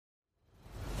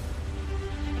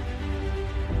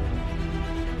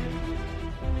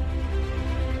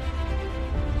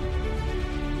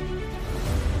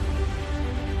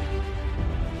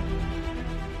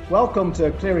Welcome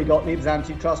to Cleary Gottlieb's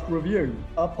Antitrust Review,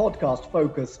 a podcast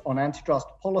focused on antitrust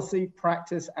policy,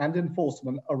 practice, and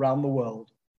enforcement around the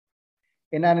world.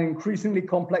 In an increasingly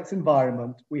complex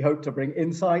environment, we hope to bring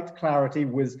insight, clarity,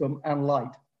 wisdom, and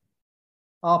light.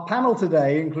 Our panel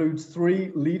today includes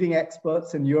three leading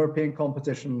experts in European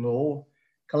competition law.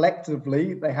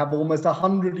 Collectively, they have almost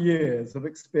 100 years of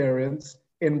experience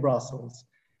in Brussels.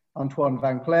 Antoine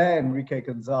Vanclair, Enrique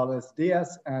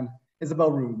Gonzalez-Diaz, and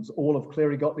Isabel Rooms, all of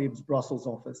Cleary Gottlieb's Brussels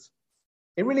office.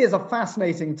 It really is a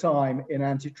fascinating time in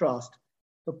antitrust.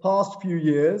 The past few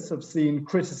years have seen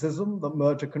criticism that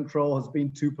merger control has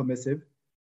been too permissive,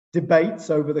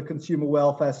 debates over the consumer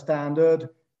welfare standard,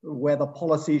 whether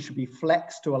policy should be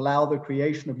flexed to allow the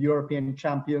creation of European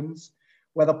champions,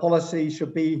 whether policy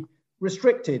should be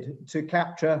restricted to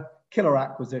capture killer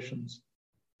acquisitions,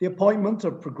 the appointment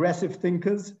of progressive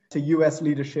thinkers to US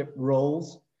leadership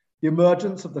roles, the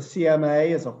emergence of the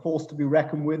CMA as a force to be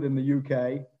reckoned with in the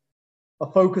UK,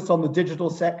 a focus on the digital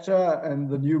sector and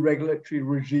the new regulatory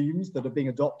regimes that are being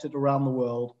adopted around the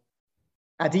world.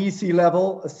 At EC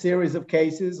level, a series of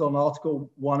cases on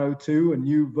Article 102 and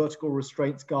new vertical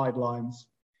restraints guidelines,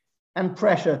 and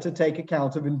pressure to take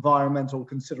account of environmental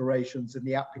considerations in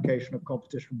the application of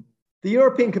competition. The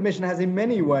European Commission has in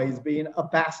many ways been a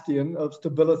bastion of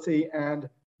stability and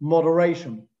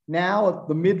moderation. Now at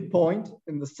the midpoint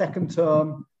in the second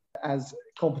term as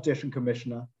Competition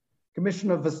Commissioner,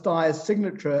 Commissioner Vestager's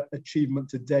signature achievement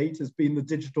to date has been the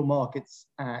Digital Markets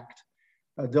Act,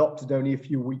 adopted only a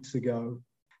few weeks ago.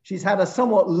 She's had a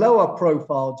somewhat lower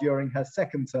profile during her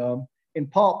second term, in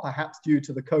part perhaps due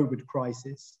to the COVID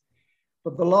crisis.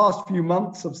 But the last few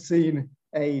months have seen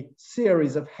a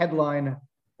series of headline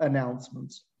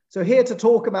announcements. So here to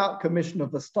talk about Commissioner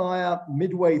Vestager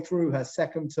midway through her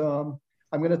second term,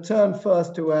 I'm going to turn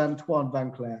first to Antoine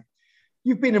Vanclair.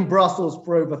 You've been in Brussels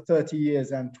for over 30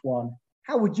 years, Antoine.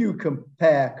 How would you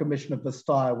compare Commissioner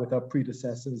Vestager with her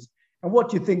predecessors? And what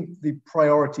do you think the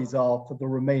priorities are for the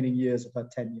remaining years of her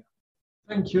tenure?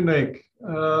 Thank you, Nick.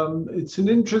 It's an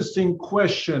interesting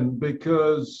question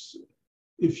because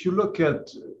if you look at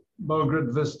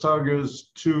Margrethe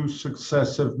Vestager's two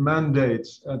successive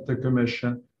mandates at the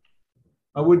Commission,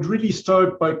 I would really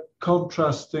start by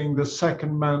contrasting the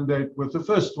second mandate with the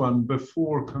first one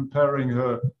before comparing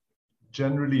her,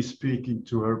 generally speaking,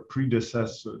 to her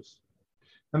predecessors.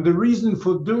 And the reason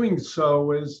for doing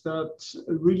so is that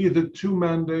really the two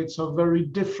mandates are very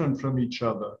different from each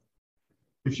other.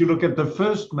 If you look at the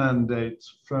first mandate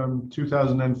from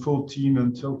 2014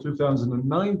 until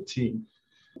 2019,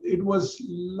 it was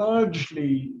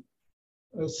largely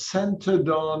centered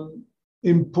on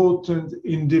important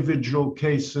individual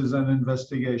cases and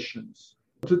investigations.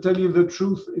 To tell you the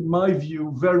truth, in my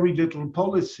view, very little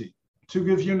policy. To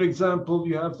give you an example,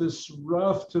 you have this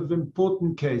raft of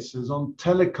important cases on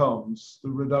telecoms,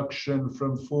 the reduction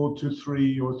from 4 to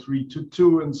 3 or 3 to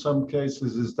 2 in some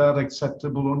cases. Is that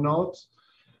acceptable or not?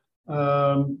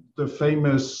 The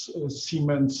famous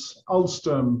Siemens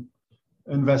Alstom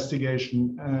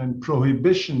investigation and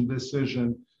prohibition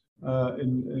decision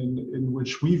in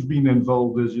which we've been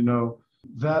involved, as you know,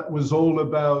 that was all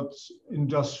about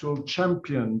industrial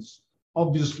champions.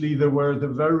 Obviously, there were the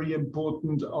very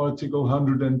important Article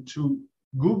 102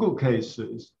 Google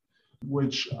cases,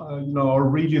 which are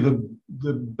really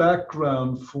the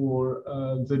background for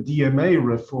the DMA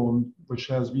reform, which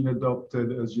has been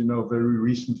adopted, as you know, very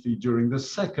recently during the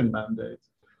second mandate.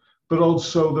 But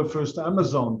also the first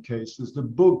Amazon cases, the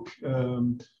book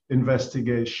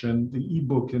investigation, the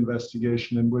e-book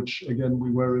investigation in which, again,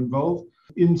 we were involved.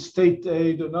 In state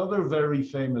aid, another very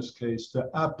famous case, the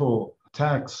Apple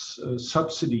tax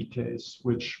subsidy case,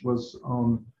 which was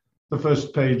on the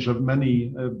first page of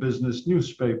many business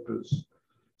newspapers.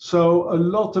 So a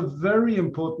lot of very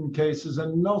important cases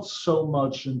and not so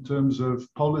much in terms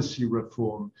of policy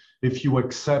reform, if you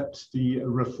accept the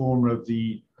reform of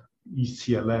the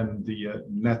ECLN, the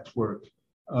network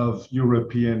of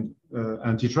European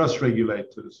antitrust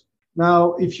regulators.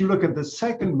 Now, if you look at the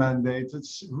second mandate,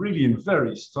 it's really in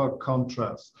very stark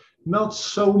contrast. Not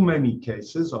so many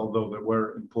cases, although there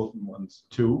were important ones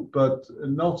too, but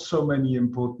not so many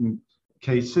important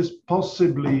cases,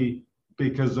 possibly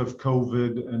because of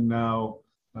COVID and now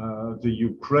the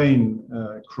Ukraine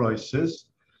crisis.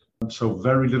 So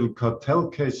very little cartel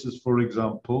cases, for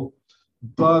example,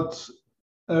 but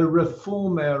a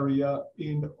reform area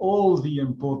in all the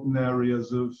important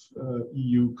areas of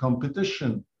EU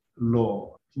competition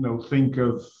law. Think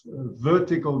of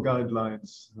vertical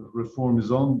guidelines, reform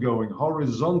is ongoing.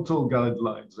 Horizontal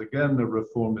guidelines, again, the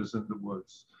reform is in the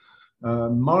works.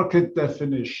 Market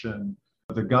definition,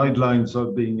 The guidelines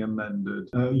are being amended.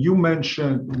 You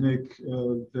mentioned, Nick,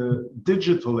 the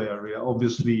digital area.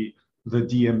 Obviously, the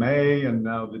DMA and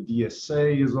now the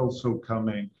DSA is also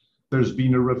coming. There's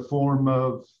been a reform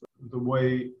of the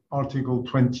way Article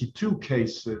 22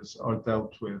 cases are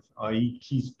dealt with, i.e.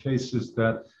 cases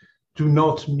that do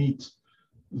not meet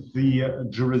the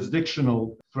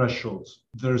jurisdictional thresholds.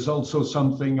 There's also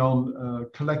something on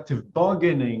collective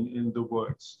bargaining in the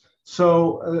works.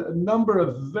 So a number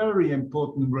of very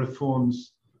important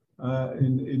reforms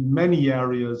in many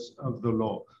areas of the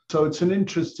law. So it's an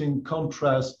interesting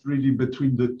contrast really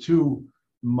between the two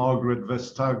Margrethe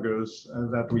Vestagers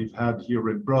that we've had here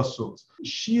in Brussels.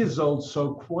 She is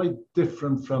also quite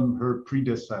different from her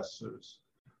predecessors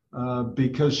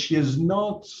because she is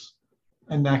not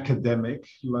an academic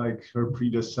like her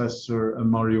predecessor,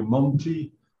 Mario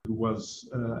Monti, who was,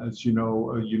 as you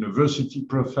know, a university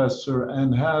professor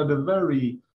and had a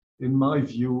very, in my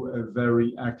view, a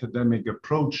very academic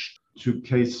approach to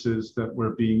cases that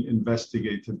were being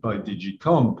investigated by DG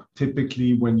Comp.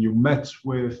 Typically, when you met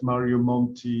with Mario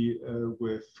Monti,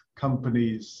 with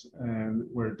companies and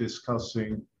were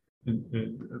discussing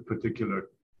in a particular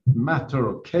matter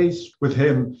or case with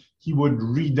him, he would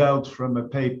read out from a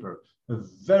paper. A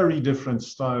very different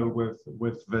style with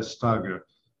Vestager.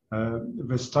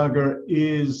 Vestager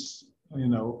is,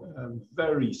 a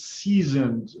very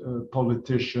seasoned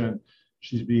politician.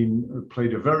 She's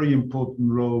played a very important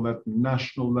role at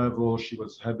national level. She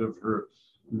was head of her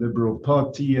Liberal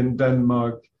Party in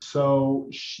Denmark. So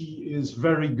she is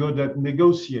very good at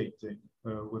negotiating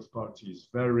with parties,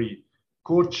 very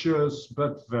courteous,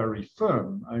 but very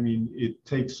firm. I mean, it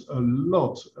takes a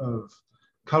lot of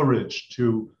courage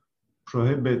to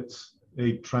prohibit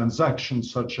a transaction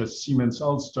such as Siemens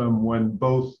Alstom when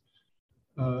both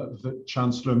the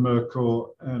Chancellor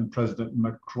Merkel and President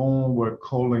Macron were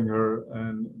calling her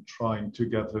and trying to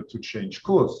get her to change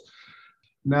course.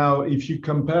 Now, if you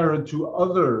compare it to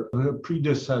her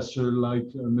predecessor like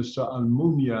Mr.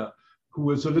 Almunia, who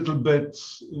was a little bit,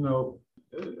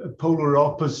 a polar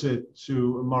opposite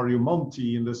to Mario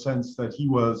Monti in the sense that he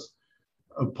was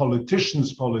a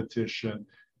politician's politician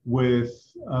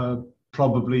with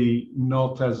probably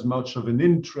not as much of an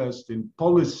interest in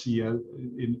policy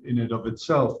in and of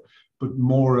itself, but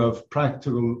more of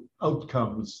practical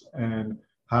outcomes and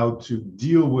how to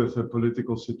deal with a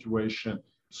political situation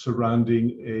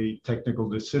surrounding a technical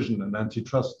decision, an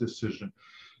antitrust decision.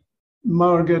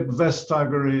 Margrethe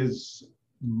Vestager is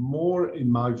more, in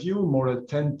my view, more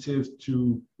attentive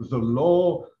to the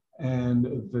law and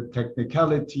the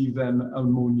technicality than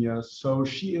Almunia. So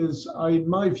she is, in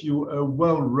my view, a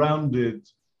well-rounded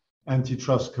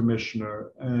antitrust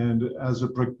commissioner. And as a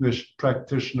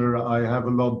practitioner, I have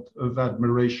a lot of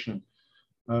admiration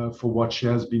for what she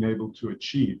has been able to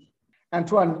achieve.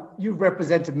 Antoine, you've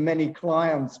represented many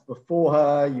clients before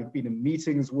her. You've been in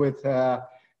meetings with her.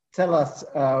 Tell us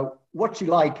what you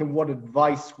like and what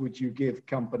advice would you give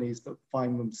companies that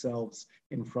find themselves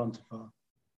in front of her?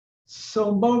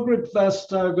 So Margrethe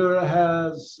Vestager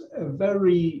has a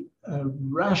very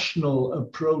rational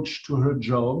approach to her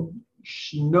job.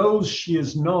 She knows she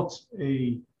is not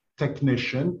a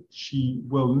technician. She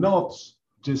will not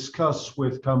discuss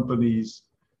with companies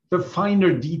the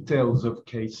finer details of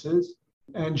cases,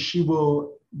 and she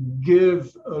will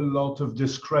give a lot of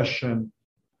discretion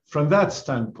from that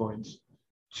standpoint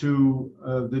to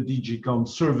the DG Comp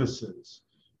services.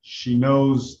 She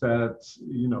knows that,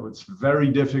 it's very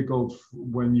difficult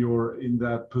when you're in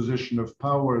that position of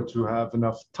power to have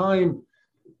enough time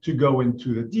to go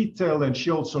into the detail. And she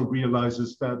also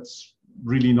realizes that's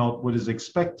really not what is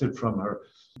expected from her.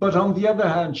 But on the other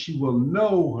hand, she will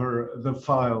know the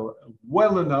file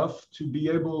well enough to be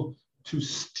able to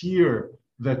steer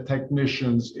the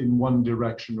technicians in one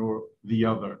direction or the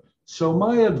other. So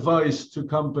my advice to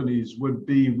companies would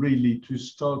be really to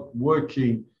start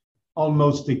working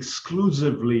almost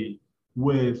exclusively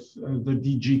with the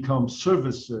DG Comp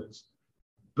services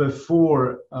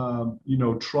before,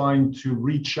 trying to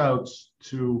reach out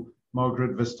to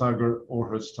Margrethe Vestager or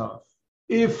her staff.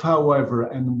 If, however,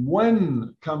 and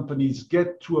when companies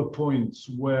get to a point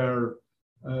where,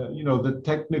 the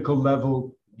technical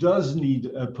level does need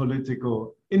a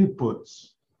political input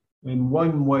in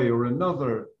one way or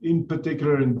another, in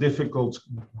particular in difficult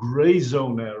gray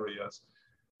zone areas,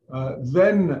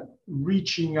 then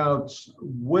reaching out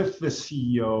with the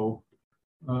CEO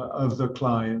of the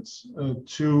clients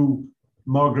to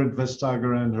Margrethe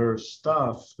Vestager and her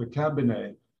staff, the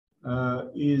cabinet,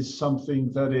 is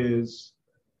something that is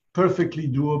perfectly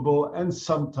doable and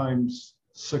sometimes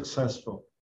successful.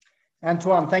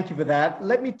 Antoine, thank you for that.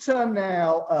 Let me turn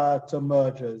now to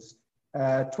mergers.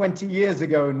 20 years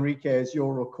ago, Enrique, as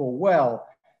you'll recall well,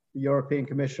 the European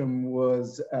Commission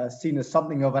was seen as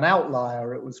something of an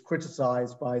outlier. It was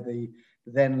criticized by the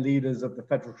then leaders of the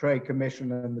Federal Trade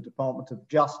Commission and the Department of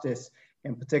Justice,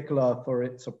 in particular, for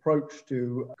its approach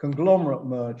to conglomerate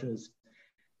mergers.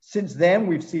 Since then,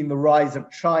 we've seen the rise of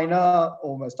China.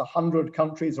 Almost 100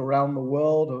 countries around the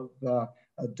world have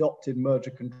adopted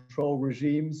merger control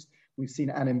regimes. We've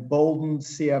seen an emboldened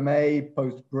CMA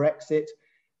post-Brexit,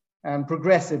 and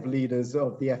progressive leaders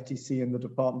of the FTC and the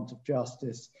Department of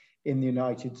Justice in the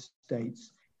United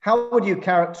States. How would you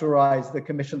characterize the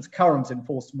Commission's current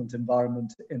enforcement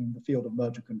environment in the field of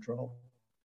merger control?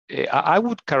 I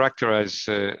would characterize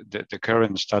the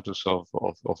current status of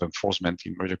enforcement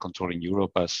in merger control in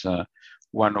Europe as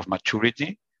one of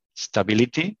maturity,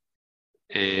 stability,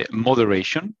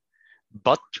 moderation,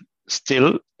 but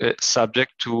still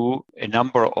subject to a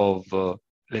number of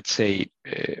let's say,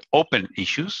 open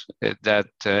issues that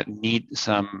need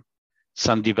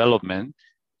some development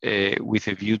with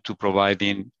a view to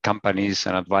providing companies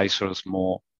and advisors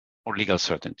more legal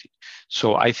certainty.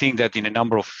 So I think that in a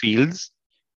number of fields,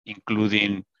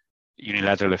 including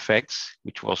unilateral effects,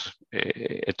 which was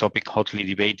a topic hotly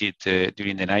debated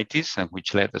during the 90s and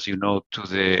which led, as you know, to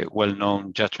the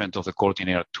well-known judgment of the court in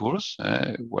Air Tours,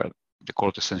 where the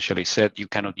court essentially said you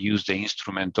cannot use the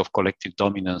instrument of collective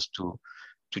dominance to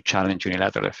challenge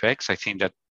unilateral effects. I think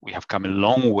that we have come a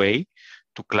long way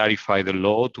to clarify the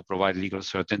law, to provide legal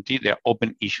certainty. There are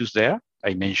open issues there.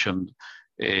 I mentioned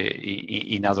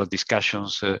in other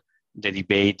discussions the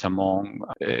debate among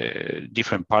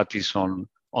different parties on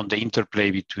the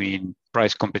interplay between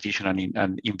price competition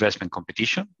and investment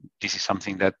competition. This is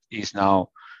something that is now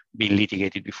being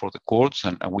litigated before the courts,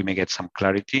 and we may get some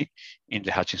clarity in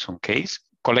the Hutchinson case.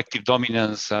 Collective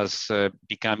dominance has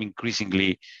become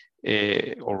increasingly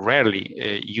or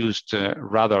rarely used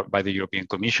rather by the European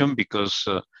Commission because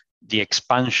the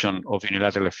expansion of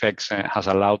unilateral effects has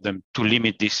allowed them to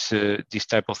limit this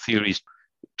type of theories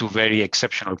to very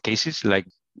exceptional cases, like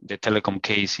the telecom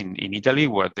case in Italy,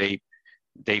 where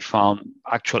they found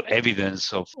actual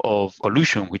evidence of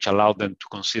collusion, which allowed them to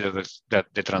consider that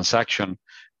the transaction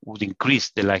would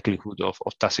increase the likelihood of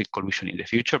tacit collusion in the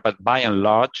future. But by and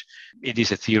large, it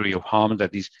is a theory of harm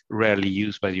that is rarely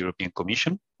used by the European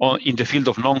Commission. In the field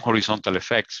of non-horizontal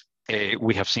effects,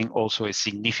 we have seen also a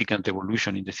significant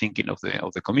evolution in the thinking of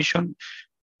the Commission,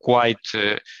 quite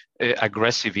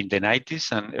aggressive in the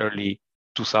 90s and early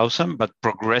 2000, but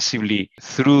progressively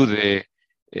through the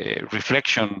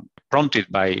reflection prompted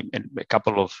by a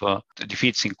couple of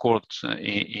defeats in courts,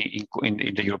 in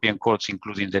the European courts,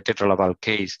 including the Tetra Laval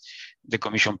case, the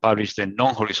Commission published the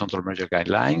non-horizontal merger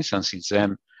guidelines. And since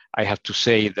then, I have to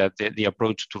say that the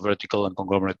approach to vertical and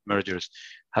conglomerate mergers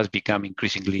has become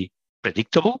increasingly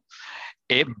predictable.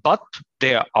 But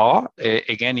there are,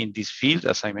 again, in this field,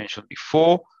 as I mentioned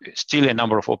before, still a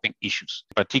number of open issues,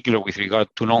 in particular with regard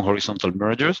to non-horizontal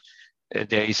mergers.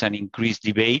 There is an increased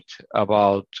debate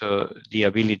about the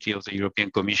ability of the European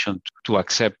Commission to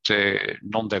accept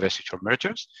non-divestiture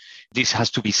mergers. This has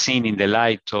to be seen in the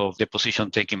light of the position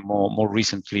taken more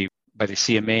recently by the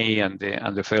CMA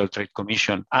and the Federal Trade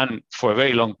Commission, and for a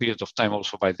very long period of time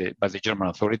also by the German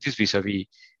authorities vis-a-vis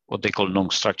what they call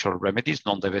non-structural remedies,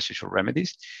 non-divestiture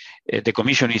remedies. The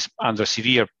Commission is under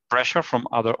severe pressure from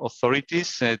other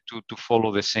authorities to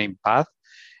follow the same path.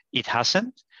 It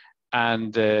hasn't.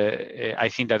 And I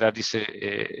think that is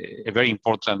a very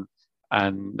important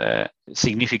and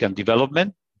significant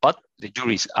development, but the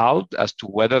jury is out as to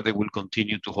whether they will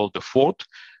continue to hold the fort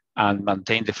and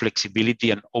maintain the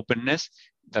flexibility and openness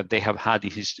that they have had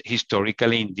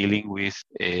historically in dealing with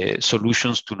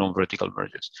solutions to non-vertical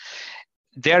mergers.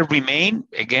 There remain,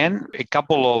 again, a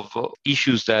couple of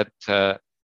issues that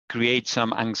create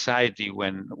some anxiety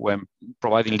when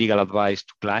providing legal advice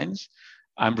to clients.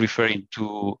 I'm referring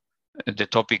to the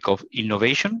topic of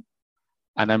innovation,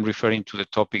 and I'm referring to the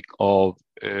topic of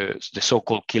the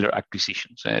so-called killer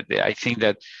acquisitions. I think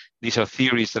that these are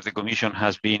theories that the Commission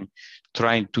has been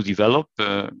trying to develop,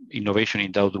 innovation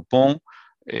in Dow DuPont,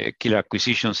 killer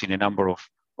acquisitions in a number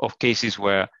of cases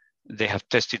where they have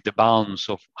tested the bounds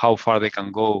of how far they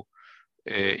can go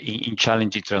in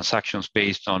challenging transactions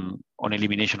based on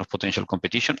elimination of potential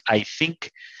competition. I think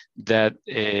that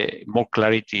more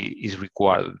clarity is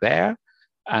required there,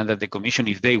 and that the Commission,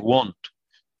 if they want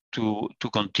to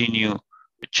continue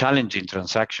challenging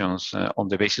transactions on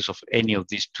the basis of any of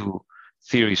these two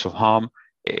theories of harm,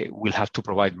 will have to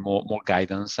provide more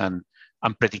guidance and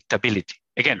predictability.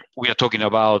 Again, we are talking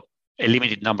about a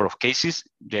limited number of cases.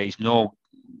 There is no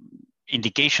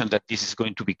indication that this is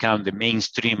going to become the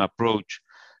mainstream approach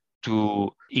to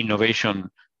innovation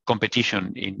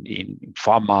competition in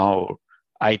pharma or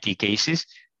IT cases.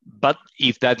 But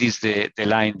if that is the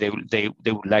line they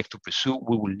would like to pursue,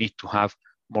 we will need to have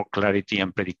more clarity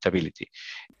and predictability.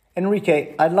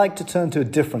 Enrique, I'd like to turn to a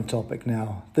different topic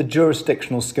now, the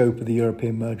jurisdictional scope of the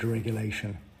European merger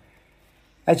regulation.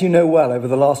 As you know well, over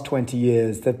the last 20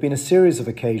 years, there have been a series of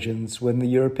occasions when the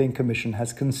European Commission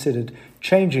has considered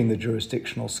changing the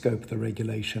jurisdictional scope of the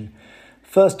regulation,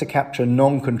 first to capture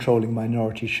non-controlling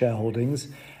minority shareholdings,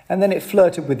 and then it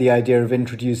flirted with the idea of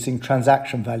introducing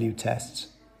transaction value tests.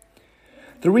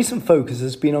 The recent focus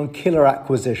has been on killer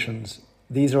acquisitions.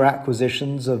 These are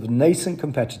acquisitions of nascent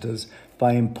competitors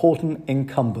by important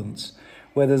incumbents,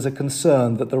 where there's a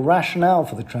concern that the rationale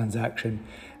for the transaction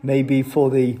may be for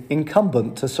the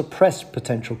incumbent to suppress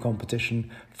potential competition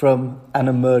from an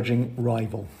emerging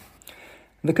rival.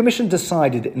 The Commission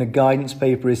decided in a guidance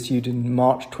paper issued in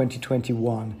March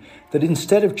 2021 that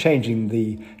instead of changing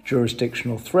the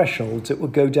jurisdictional thresholds, it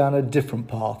would go down a different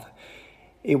path.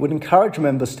 It would encourage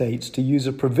member states to use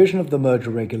a provision of the merger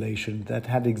regulation that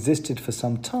had existed for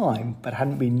some time but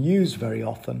hadn't been used very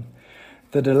often,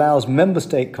 that allows member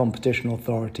state competition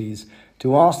authorities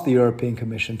to ask the European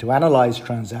Commission to analyse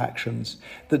transactions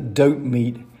that don't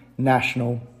meet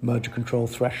national merger control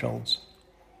thresholds.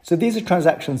 So these are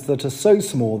transactions that are so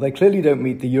small, they clearly don't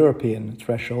meet the European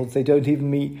thresholds, they don't even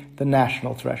meet the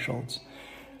national thresholds.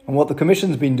 And what the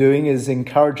Commission's been doing is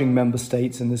encouraging member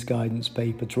states in this guidance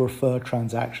paper to refer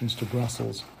transactions to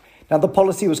Brussels. Now, the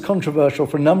policy was controversial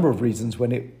for a number of reasons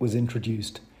when it was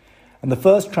introduced. And the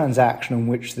first transaction on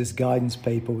which this guidance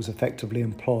paper was effectively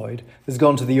employed has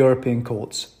gone to the European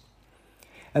courts.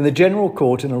 And the General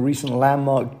Court, in a recent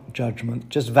landmark judgment,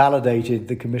 just validated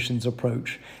the Commission's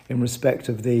approach in respect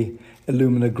of the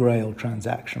Illumina Grail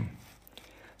transaction.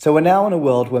 So we're now in a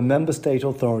world where member state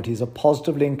authorities are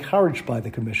positively encouraged by the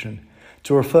Commission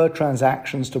to refer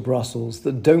transactions to Brussels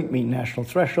that don't meet national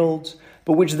thresholds,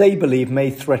 but which they believe may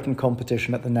threaten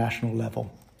competition at the national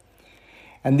level.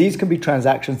 And these can be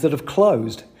transactions that have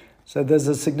closed. So there's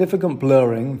a significant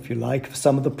blurring, if you like, of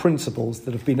some of the principles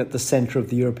that have been at the centre of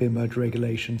the European merger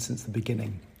regulation since the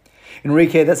beginning.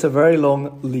 Enrique, that's a very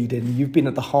long lead-in. You've been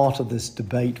at the heart of this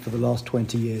debate for the last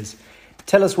 20 years.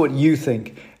 Tell us what you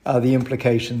think are the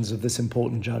implications of this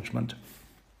important judgment.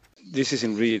 This is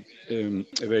indeed a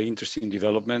very interesting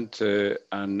development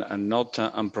and not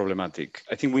unproblematic.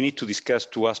 I think we need to discuss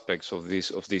two aspects of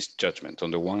this judgment.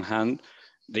 On the one hand,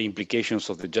 the implications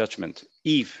of the judgment,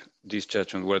 if this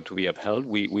judgment were to be upheld.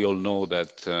 We all know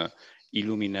that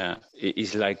Illumina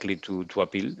is likely to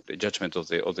appeal the judgment of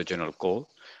the General Court,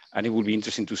 and it will be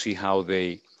interesting to see how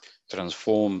they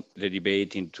transform the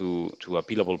debate into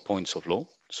appealable points of law.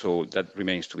 So that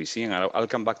remains to be seen. I'll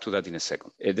come back to that in a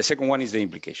second. The second one is the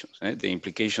implications. The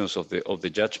implications of the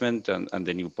judgment and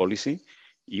the new policy.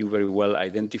 You very well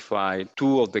identified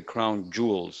two of the crown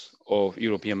jewels of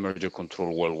European merger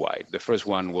control worldwide. The first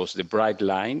one was the bright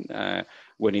line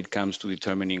when it comes to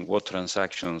determining what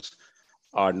transactions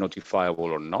are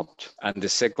notifiable or not. And the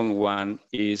second one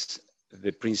is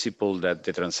the principle that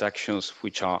the transactions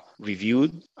which are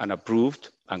reviewed and approved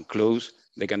and closed,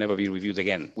 they can never be reviewed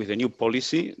again. With the new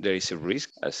policy, there is a risk,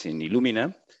 as in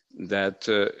Illumina, that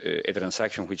a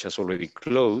transaction which has already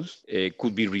closed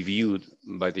could be reviewed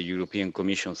by the European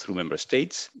Commission through member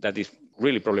states. That is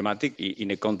really problematic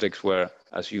in a context where,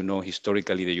 as you know,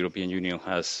 historically, the European Union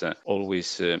has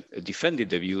always defended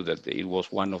the view that it was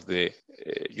one of the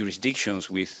jurisdictions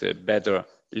with better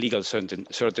legal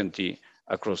certainty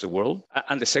across the world.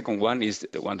 And the second one is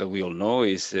the one that we all know,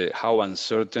 is how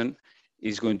uncertain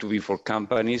it's going to be for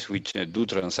companies which do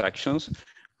transactions,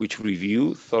 which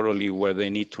review thoroughly where they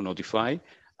need to notify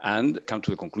and come to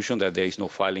the conclusion that there is no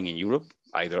filing in Europe,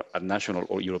 either at national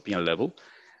or European level.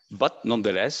 But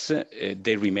nonetheless,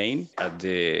 they remain at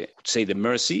the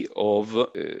mercy of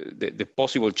the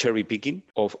possible cherry picking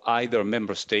of either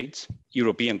member states,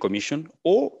 European Commission,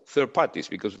 or third parties,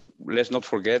 because let's not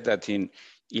forget that in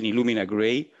Illumina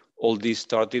Grey, all this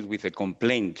started with a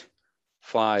complaint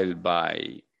filed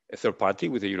by a third party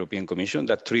with the European Commission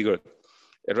that triggered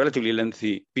a relatively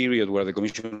lengthy period where the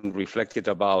Commission reflected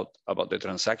about the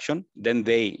transaction. Then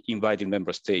they invited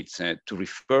member states to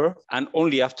refer. And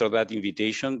only after that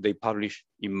invitation, they published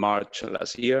in March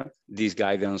last year this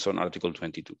guidance on Article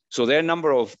 22. So there are a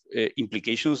number of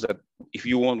implications that, if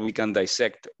you want, we can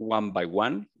dissect one by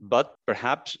one, but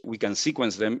perhaps we can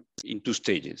sequence them in two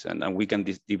stages and we can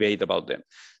debate about them.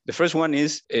 The first one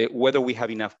is whether we have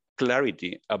enough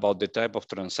clarity about the type of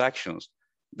transactions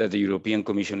that the European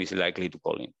Commission is likely to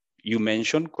call in. You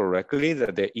mentioned correctly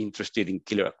that they're interested in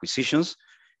killer acquisitions,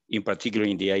 in particular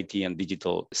in the IT and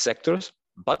digital sectors.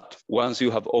 But once you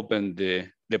have opened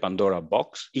the the Pandora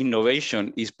box.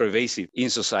 Innovation is pervasive in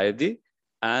society,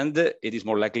 and it is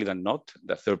more likely than not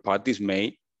that third parties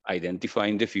may identify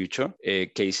in the future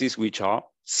cases which are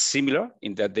similar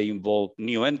in that they involve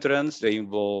new entrants, they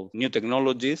involve new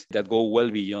technologies that go well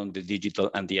beyond the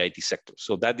digital and the IT sector.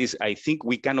 So that is, I think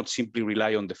we cannot simply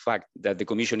rely on the fact that the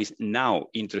Commission is now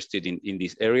interested in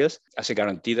these areas as a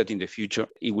guarantee that in the future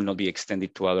it will not be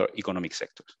extended to other economic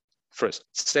sectors. First.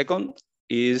 Second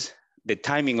is the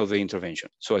timing of the intervention.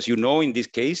 So as you know, in this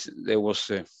case, there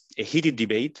was a heated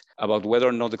debate about whether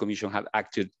or not the Commission had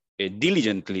acted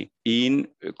diligently in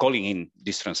calling in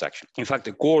this transaction. In fact,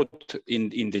 the court,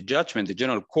 in the judgment, the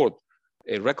General Court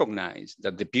recognized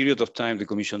that the period of time the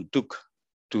Commission took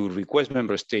to request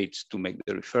member states to make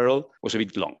the referral was a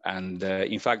bit long. And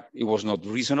in fact, it was not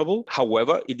reasonable.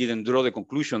 However, it didn't draw the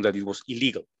conclusion that it was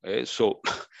illegal. So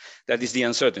that is the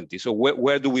uncertainty. So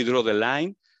where do we draw the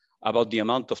line about the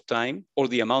amount of time or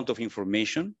the amount of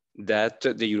information that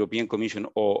the European Commission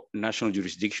or national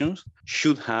jurisdictions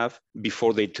should have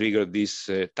before they trigger this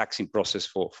taxing process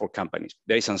for companies?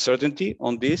 There is uncertainty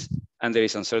on this, and there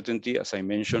is uncertainty, as I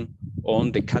mentioned,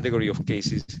 on the category of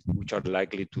cases which are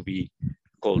likely to be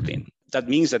called in. That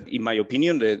means that, in my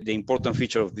opinion, the important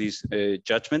feature of this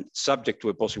judgment, subject to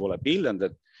a possible appeal, and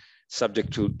that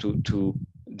subject to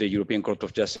the European Court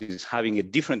of Justice having a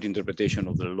different interpretation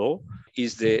of the law,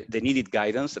 is the needed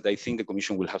guidance that I think the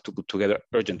Commission will have to put together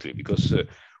urgently, because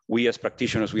we as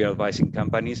practitioners, we are advising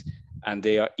companies, and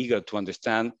they are eager to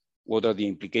understand what are the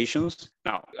implications.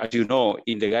 Now, as you know,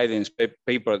 in the guidance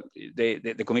paper,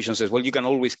 the Commission says, well, you can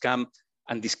always come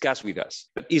and discuss with us.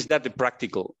 But is that the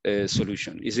practical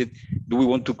solution? Do we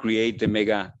want to create a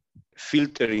mega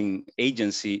filtering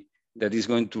agency that is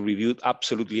going to review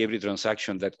absolutely every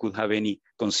transaction that could have any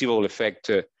conceivable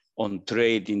effect on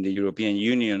trade in the European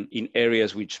Union in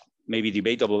areas which may be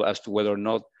debatable as to whether or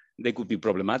not they could be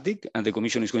problematic, and the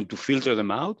Commission is going to filter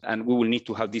them out, and we will need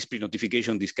to have these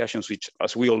pre-notification discussions, which,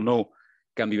 as we all know,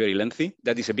 can be very lengthy.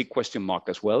 That is a big question mark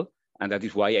as well, and that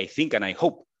is why I think and I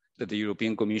hope that the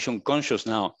European Commission, conscious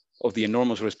now of the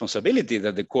enormous responsibility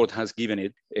that the court has given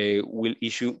it, will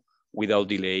issue without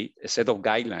delay a set of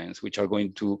guidelines which are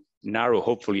going to narrow,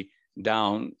 hopefully,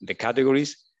 down the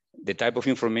categories, the type of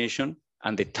information,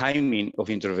 and the timing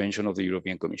of intervention of the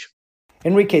European Commission.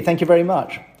 Enrique, thank you very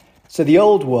much. So the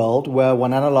old world, where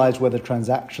one analysed whether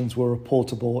transactions were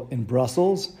reportable in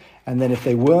Brussels, and then if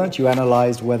they weren't, you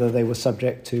analysed whether they were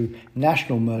subject to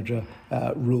national merger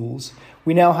rules.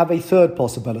 We now have a third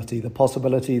possibility, the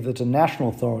possibility that a national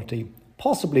authority,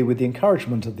 possibly with the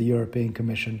encouragement of the European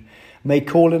Commission, may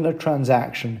call in a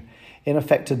transaction, in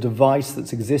effect a device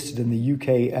that's existed in the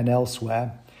UK and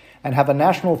elsewhere, and have a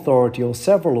national authority or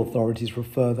several authorities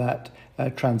refer that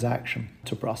transaction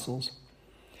to Brussels.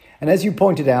 And as you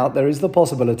pointed out, there is the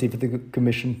possibility for the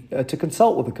Commission to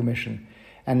consult with the Commission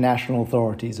and national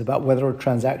authorities about whether a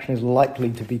transaction is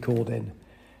likely to be called in.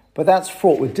 But that's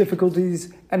fraught with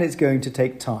difficulties, and it's going to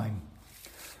take time.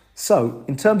 So,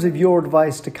 in terms of your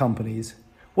advice to companies,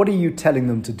 what are you telling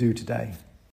them to do today?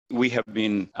 We have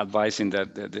been advising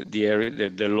that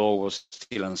the law was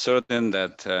still uncertain,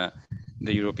 that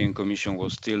the European Commission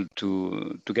was still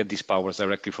to get these powers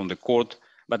directly from the court.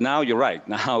 But now you're right.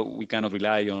 Now we cannot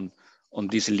rely on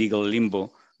this legal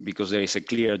limbo, because there is a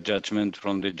clear judgment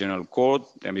from the General Court.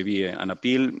 There may be an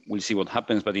appeal. We'll see what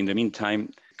happens. But in the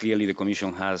meantime, clearly the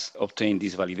Commission has obtained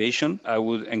this validation. I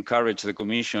would encourage the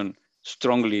Commission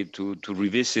strongly to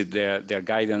revisit their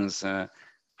guidance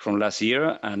from last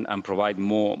year and provide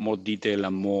more detail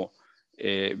and more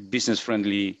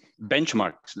business-friendly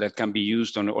benchmarks that can be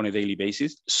used on a daily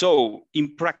basis. So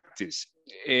in practice,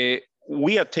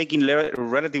 we are taking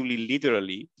relatively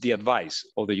literally the advice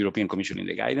of the European Commission in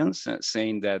the guidance,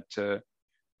 saying that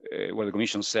where the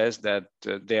Commission says that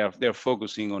they're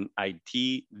focusing on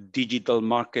IT, digital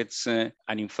markets, and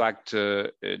in fact,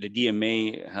 the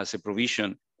DMA has a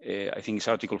provision, I think it's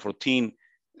Article 14,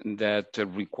 that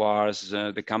requires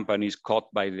the companies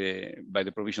caught by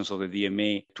the provisions of the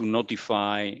DMA to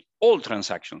notify all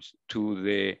transactions to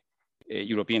the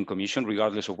European Commission,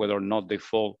 regardless of whether or not they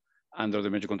fall under the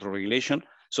merger control regulation.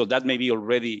 So that may be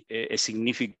already a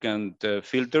significant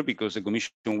filter, because the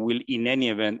Commission will, in any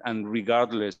event, and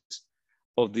regardless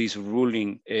of this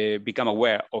ruling, become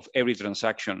aware of every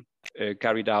transaction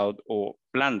carried out or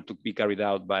planned to be carried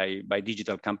out by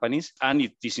digital companies. And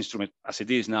if this instrument, as it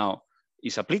is now,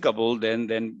 is applicable,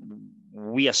 then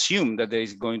we assume that there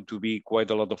is going to be quite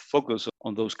a lot of focus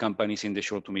on those companies in the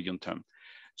short to medium term.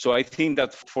 So I think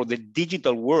that for the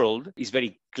digital world, it's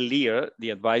very clear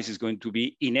the advice is going to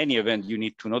be, in any event, you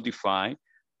need to notify,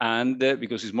 and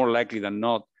because it's more likely than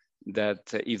not that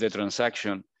if the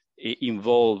transaction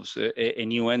involves a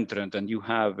new entrant and you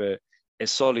have a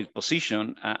solid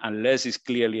position, unless it's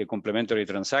clearly a complementary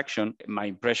transaction, my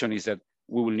impression is that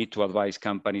we will need to advise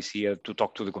companies here to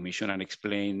talk to the Commission and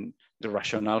explain the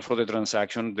rationale for the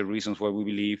transaction, the reasons why we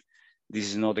believe this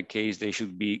is not the case. They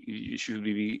should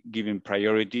be given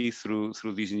priority through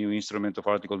this new instrument of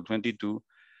Article 22,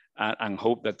 and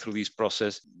hope that through this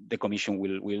process, the Commission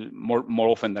will more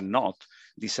often than not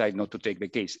decide not to take the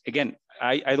case. Again,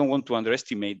 I don't want to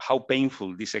underestimate how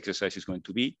painful this exercise is going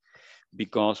to be,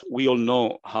 because we all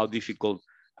know how difficult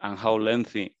and how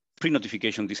lengthy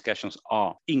pre-notification discussions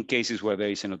are in cases where there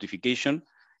is a notification.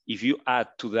 If you add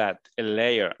to that a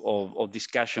layer of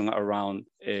discussion around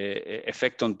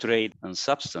effect on trade and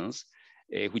substance,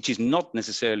 which is not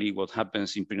necessarily what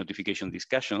happens in pre-notification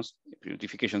discussions.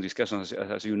 Pre-notification discussions,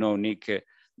 as you know, Nick,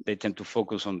 they tend to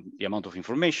focus on the amount of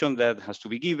information that has to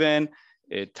be given,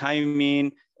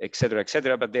 timing, et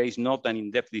cetera, but there is not an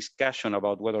in-depth discussion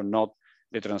about whether or not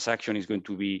the transaction is going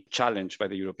to be challenged by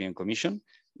the European Commission.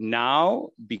 Now,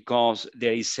 because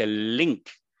there is a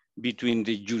link between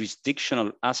the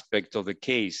jurisdictional aspect of the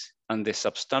case and the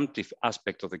substantive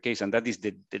aspect of the case, and that is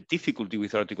the difficulty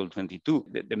with Article 22.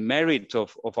 The merit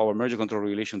of our merger control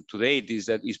regulation to date is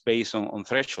that it's based on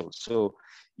thresholds. So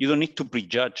you don't need to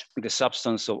prejudge the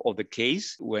substance of the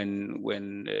case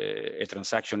when a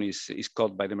transaction is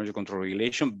caught by the merger control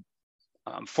regulation.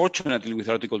 Unfortunately, with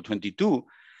Article 22,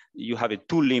 you have a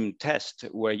two-limb test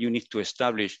where you need to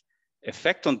establish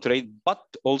effect on trade, but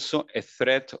also a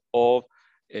threat of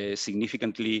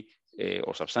significantly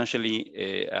or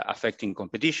substantially affecting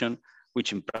competition,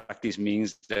 which in practice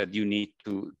means that you need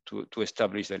to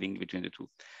establish the link between the two.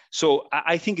 So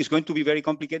I think it's going to be very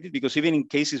complicated, because even in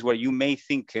cases where you may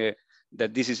think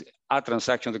that this is a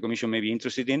transaction the Commission may be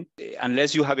interested in,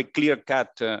 unless you have a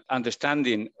clear-cut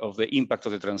understanding of the impact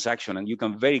of the transaction, and you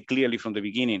can very clearly from the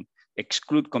beginning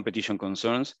exclude competition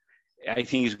concerns, I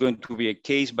think it's going to be a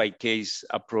case-by-case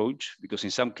approach, because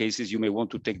in some cases you may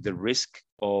want to take the risk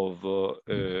of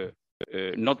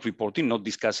not reporting, not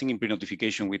discussing in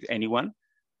pre-notification with anyone,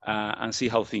 and see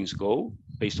how things go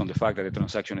based on the fact that the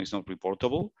transaction is not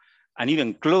reportable, and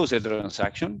even close the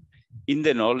transaction in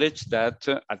the knowledge that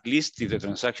at least if the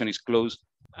transaction is closed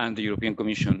and the European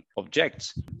Commission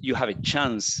objects, you have a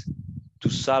chance to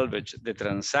salvage the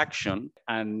transaction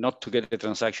and not to get the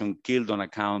transaction killed on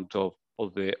account of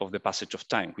the passage of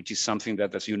time, which is something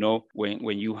that, as you know,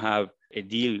 when you have a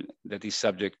deal that is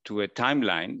subject to a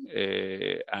timeline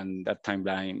and that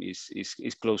timeline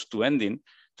is close to ending,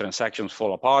 transactions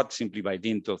fall apart simply by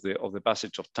dint of the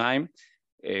passage of time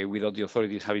without the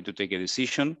authorities having to take a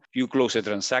decision. You close a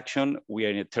transaction, we are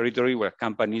in a territory where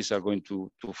companies are going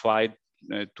to fight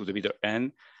to the bitter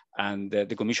end, and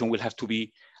the Commission will have to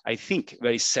be, I think,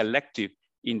 very selective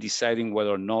in deciding whether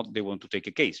or not they want to take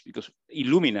a case. Because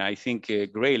Illumina, I think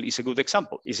Grail is a good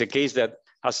example. It's a case that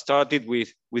has started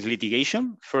with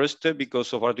litigation, first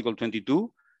because of Article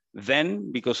 22,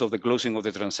 then because of the closing of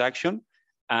the transaction.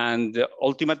 And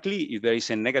ultimately, if there is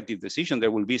a negative decision,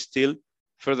 there will be still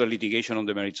further litigation on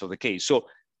the merits of the case. So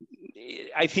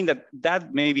I think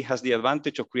that maybe has the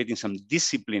advantage of creating some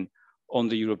discipline on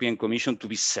the European Commission to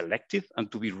be selective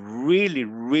and to be really,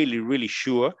 really, really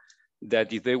sure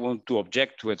that if they want to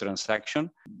object to a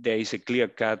transaction, there is a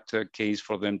clear-cut case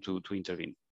for them to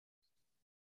intervene.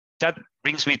 That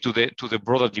brings me to the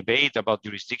broader debate about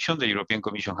jurisdiction. The European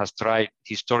Commission has tried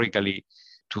historically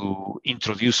to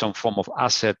introduce some form of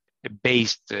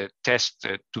asset-based test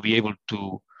to be able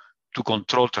to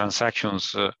control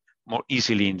transactions more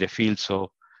easily in the fields of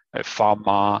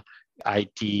pharma,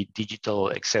 IT,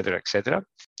 digital, et cetera, et cetera.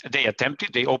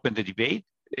 They opened the debate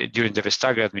during the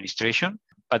Vestager administration,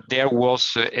 but there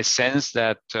was a sense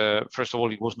that, first of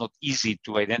all, it was not easy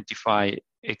to identify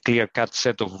a clear-cut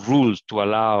set of rules to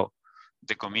allow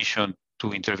the Commission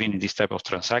to intervene in this type of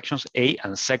transactions, A,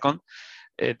 and second,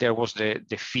 there was the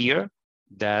fear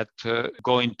that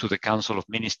going to the Council of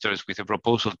Ministers with a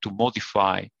proposal to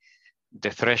modify the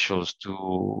thresholds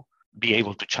to be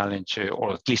able to challenge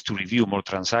or at least to review more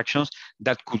transactions,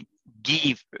 that could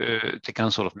give the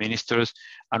Council of Ministers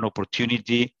an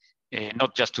opportunity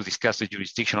not just to discuss the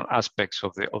jurisdictional aspects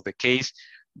of the case,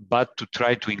 but to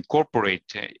try to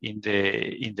incorporate in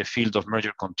the field of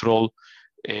merger control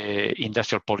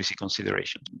industrial policy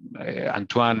considerations.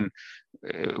 Antoine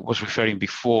was referring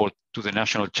before to the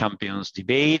national champions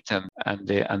debate and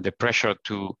the pressure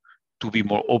to be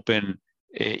more open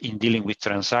in dealing with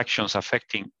transactions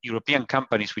affecting European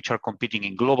companies which are competing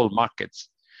in global markets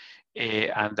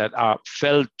and that are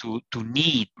felt to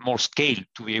need more scale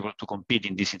to be able to compete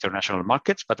in these international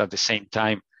markets, but at the same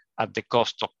time at the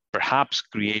cost of perhaps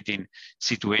creating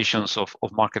situations of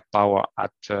market power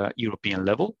at European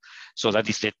level. So that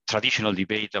is the traditional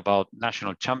debate about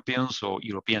national champions or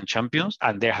European champions.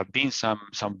 And there have been some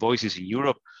voices in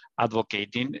Europe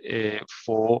advocating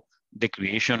for the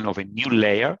creation of a new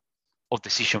layer of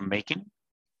decision-making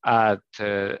at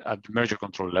merger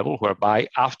control level, whereby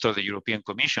after the European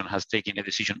Commission has taken a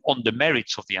decision on the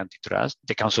merits of the antitrust,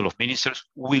 the Council of Ministers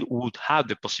would have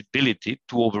the possibility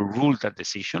to overrule that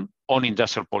decision on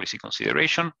industrial policy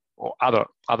consideration or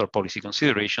other policy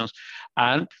considerations,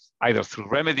 and either through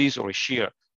remedies or a sheer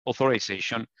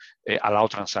authorization allow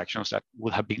transactions that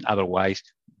would have been otherwise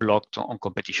blocked on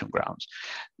competition grounds.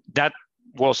 That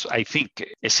was, I think,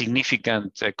 a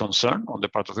significant concern on the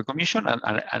part of the Commission,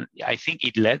 and I think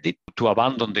it led it to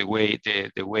abandon the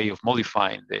way of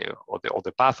modifying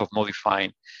the path of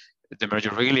modifying the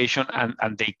merger regulation,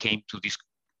 and they came to this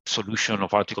solution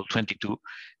of Article 22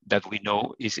 that we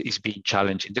know is being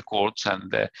challenged in the courts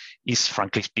and is,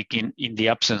 frankly speaking, in the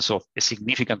absence of a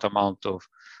significant amount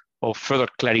of further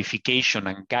clarification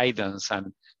and guidance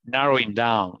and narrowing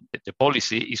down the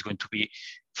policy, is going to be,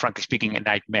 frankly speaking, a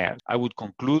nightmare. I would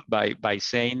conclude by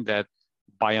saying that,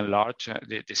 by and large,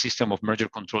 the system of merger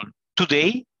control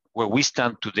today, where we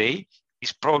stand today,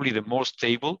 is probably the more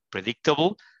stable,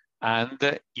 predictable,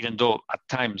 and even though at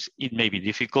times it may be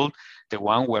difficult, the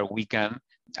one where we can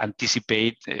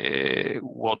anticipate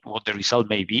what the result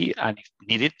may be, and if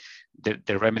needed,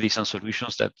 the remedies and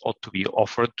solutions that ought to be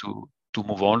offered to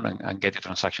move on and get the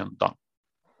transaction done.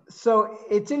 So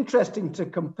it's interesting to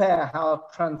compare how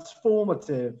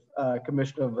transformative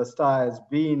Commissioner Vestager has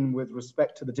been with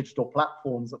respect to the digital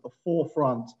platforms at the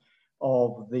forefront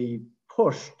of the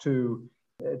push to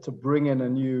bring in a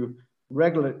new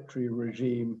regulatory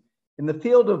regime. In the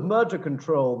field of merger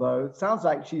control, though, it sounds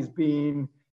like she's been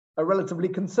a relatively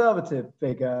conservative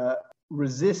figure,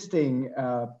 resisting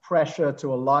pressure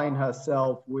to align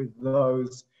herself with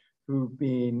those who've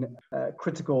been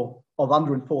critical of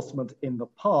under-enforcement in the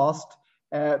past,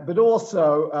 but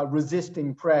also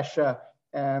resisting pressure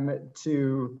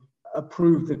to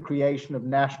approve the creation of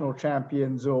national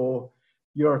champions or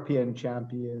European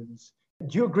champions.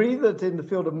 Do you agree that in the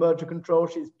field of merger control,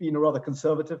 she's been a rather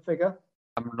conservative figure?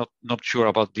 I'm not sure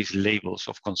about these labels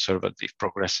of conservative,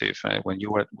 progressive. When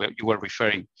you were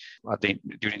referring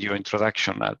during your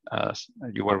introduction,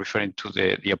 you were referring to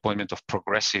the appointment of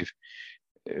progressive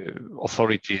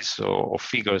authorities or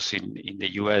figures in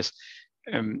the US.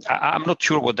 I'm not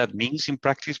sure what that means in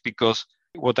practice, because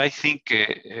what I think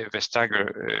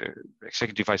Vestager,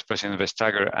 Executive Vice President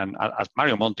Vestager, and as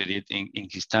Mario Monti did in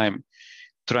his time,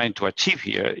 trying to achieve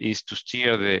here is to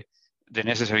steer the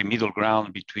necessary middle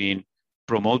ground between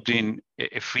promoting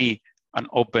a free and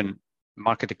open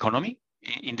market economy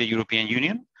in the European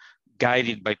Union,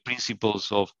 guided by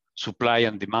principles of supply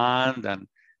and demand and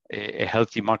a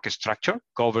healthy market structure,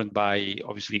 governed by,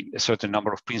 obviously, a certain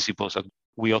number of principles that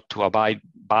we ought to abide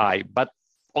by, but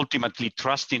ultimately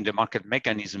trusting the market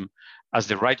mechanism as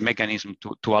the right mechanism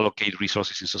to allocate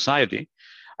resources in society.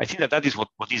 I think that is what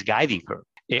is guiding her.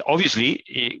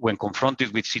 Obviously, when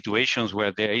confronted with situations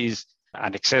where there is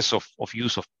an excess of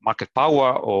use of market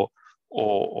power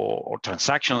or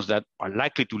transactions that are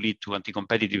likely to lead to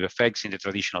anti-competitive effects in the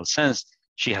traditional sense,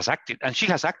 she has acted, and she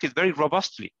has acted very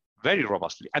robustly.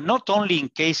 And not only in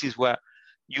cases where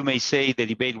you may say the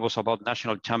debate was about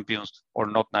national champions or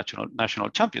not national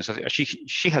champions.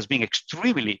 She has been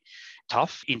extremely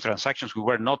tough in transactions who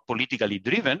were not politically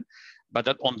driven, but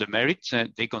that on the merits,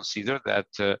 they consider that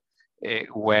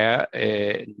were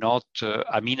not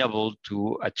amenable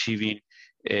to achieving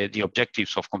the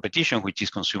objectives of competition, which is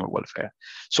consumer welfare.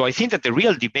 So I think that the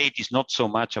real debate is not so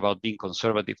much about being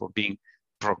conservative or being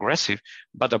progressive,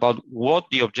 but about what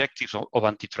the objectives of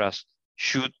antitrust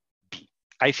should be.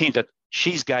 I think that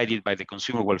she's guided by the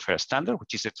consumer welfare standard,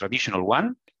 which is a traditional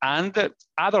one, and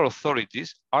other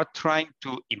authorities are trying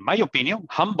to, in my opinion,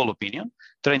 humble opinion,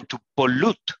 trying to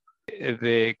pollute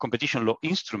the competition law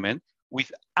instrument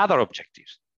with other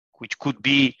objectives, which could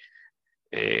be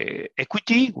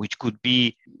equity, which could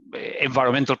be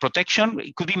environmental protection.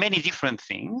 It could be many different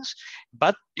things,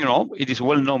 but it is a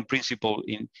well-known principle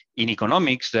in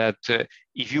economics that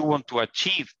if you want to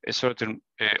achieve a certain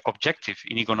objective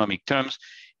in economic terms,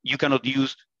 you cannot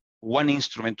use one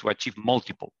instrument to achieve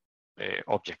multiple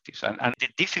objectives. And the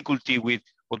difficulty with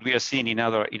what we are seeing in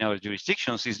other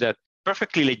jurisdictions is that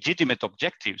perfectly legitimate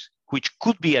objectives, which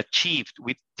could be achieved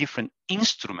with different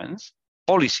instruments,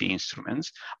 policy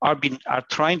instruments, are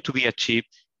trying to be achieved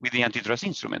with the antitrust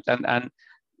instrument. And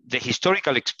the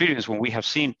historical experience, when we have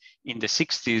seen in the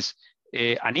 60s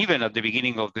and even at the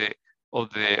beginning of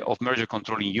merger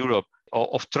control in Europe,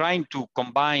 of trying to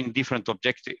combine different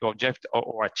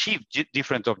or achieve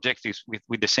different objectives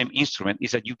with the same instrument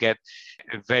is that you get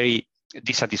a very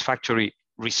dissatisfactory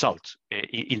result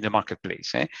in the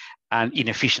marketplace and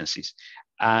inefficiencies.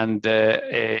 And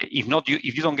if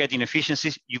you don't get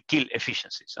inefficiencies, you kill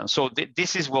efficiencies. And so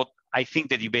this is what I think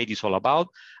the debate is all about.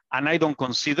 And I don't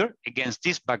consider, against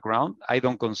this background, I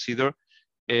don't consider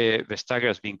Vestager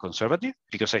as being conservative,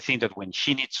 because I think that when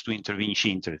she needs to intervene,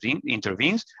 she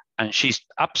intervenes, and she's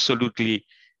absolutely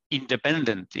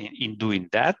independent in doing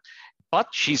that. But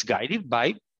she's guided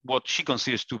by what she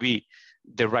considers to be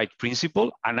the right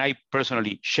principle. And I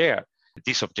personally share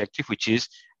this objective, which is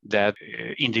that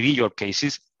individual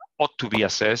cases ought to be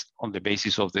assessed on the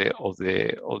basis of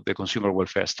the consumer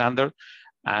welfare standard.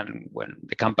 And when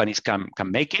the companies can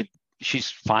make it, she's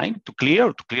fine to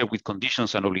clear with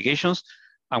conditions and obligations.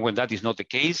 And when that is not the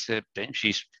case, then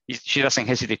she doesn't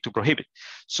hesitate to prohibit.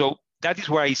 So that is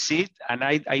where I see it. And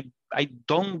I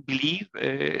don't believe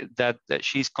that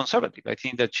she's conservative. I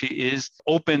think that she is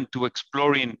open to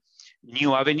exploring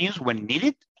new avenues when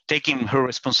needed, taking her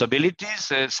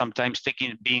responsibilities, sometimes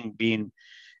taking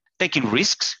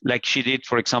risks, like she did,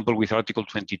 for example, with Article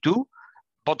 22.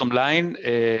 Bottom line,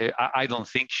 I don't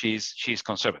think she's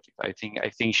conservative. I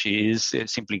think she is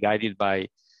simply guided by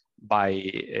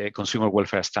consumer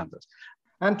welfare standards.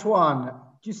 Antoine,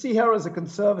 do you see her as a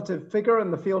conservative figure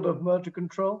in the field of merger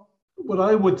control? What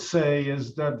I would say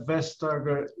is that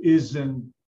Vestager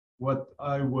isn't what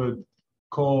I would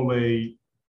call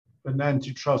an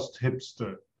antitrust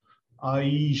hipster,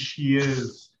 i.e. she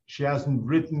hasn't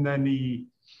written any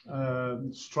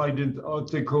strident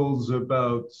articles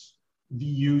about the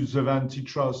use of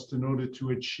antitrust in order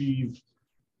to achieve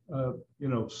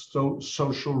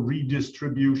social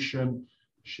redistribution.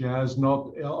 She has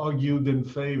not argued in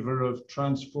favor of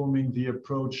transforming the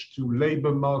approach to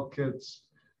labor markets,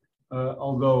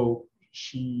 although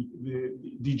the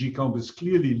DG Comp is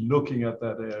clearly looking at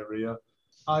that area.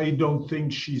 I don't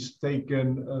think she's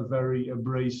taken a very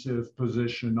abrasive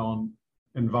position on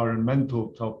environmental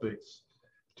topics,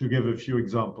 to give a few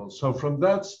examples. So from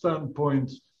that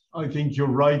standpoint, I think you're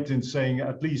right in saying,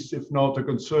 at least if not a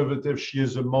conservative, she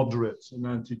is a moderate in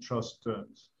antitrust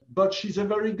terms. But she's a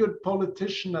very good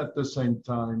politician at the same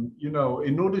time. In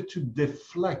order to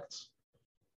deflect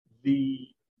the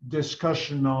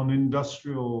discussion on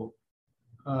industrial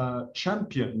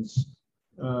champions,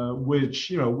 which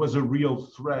was a real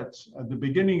threat at the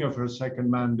beginning of her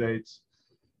second mandate,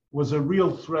 was a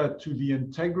real threat to the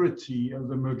integrity of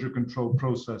the merger control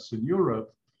process in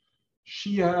Europe.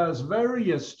 She has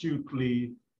very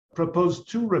astutely proposed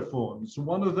two reforms.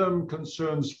 One of them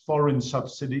concerns foreign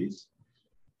subsidies,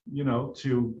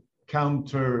 to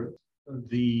counter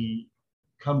the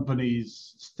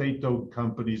companies, state-owned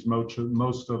companies,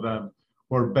 most of them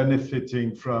were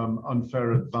benefiting from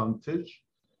unfair advantage.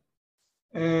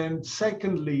 And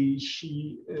secondly,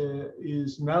 she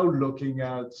is now looking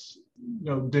at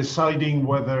deciding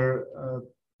whether a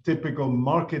typical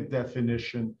market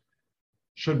definition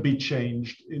should be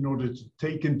changed in order to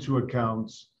take into account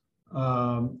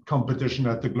competition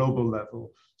at the global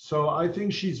level. So I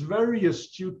think she's very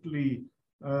astutely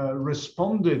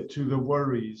responded to the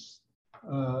worries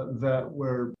that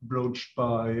were broached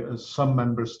by some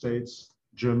member states,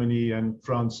 Germany and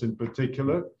France in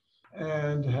particular,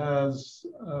 and has,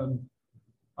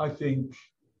 I think,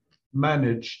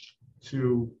 managed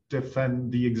to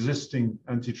defend the existing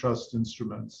antitrust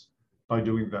instruments by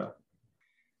doing that.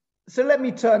 So let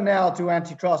me turn now to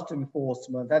antitrust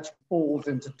enforcement. That falls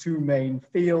into two main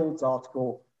fields: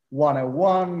 Article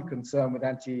 101, concerned with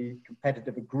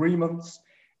anti-competitive agreements,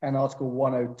 and Article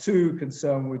 102,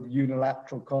 concerned with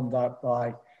unilateral conduct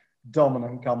by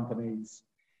dominant companies.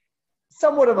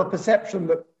 Somewhat of a perception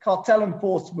that cartel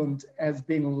enforcement has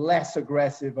been less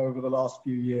aggressive over the last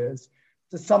few years.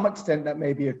 To some extent, that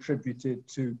may be attributed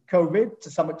to COVID. To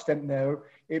some extent, no,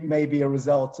 it may be a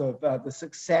result of the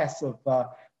success of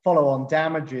follow-on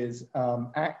damages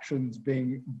actions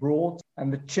being brought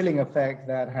and the chilling effect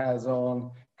that has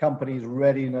on companies'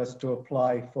 readiness to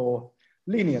apply for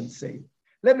leniency.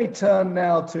 Let me turn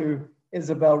now to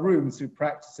Isabel Rooms, who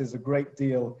practices a great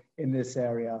deal in this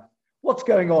area. What's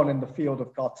going on in the field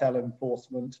of cartel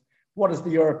enforcement? What does the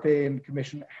European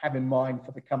Commission have in mind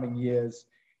for the coming years?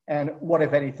 And what,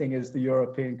 if anything, is the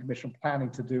European Commission planning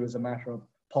to do as a matter of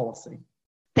policy?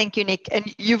 Thank you, Nick.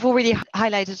 And you've already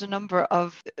highlighted a number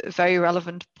of very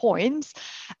relevant points.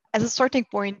 As a starting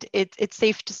point, it's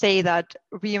safe to say that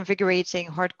reinvigorating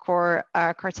hardcore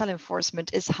cartel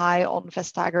enforcement is high on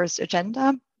Vestager's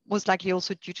agenda, most likely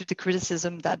also due to the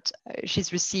criticism that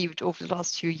she's received over the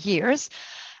last few years.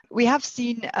 We have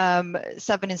seen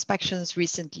 7 inspections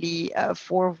recently,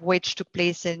 4 of which took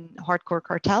place in hardcore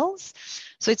cartels.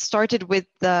 So it started with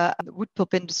the wood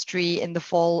pulp industry in the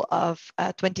fall of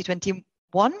 2021.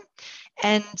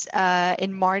 And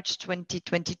in March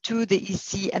 2022, the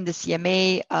EC and the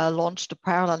CMA launched a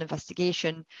parallel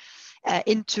investigation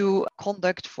into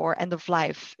conduct for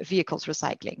end-of-life vehicles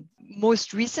recycling.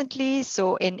 Most recently,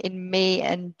 so in May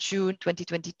and June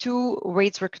 2022,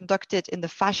 raids were conducted in the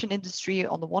fashion industry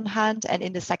on the one hand and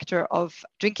in the sector of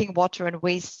drinking water and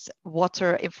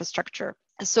wastewater infrastructure.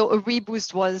 So a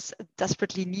reboost was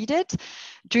desperately needed.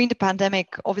 During the pandemic,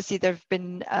 obviously there have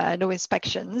been no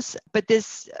inspections, but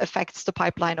this affects the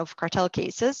pipeline of cartel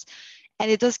cases. And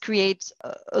it does create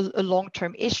a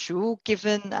long-term issue,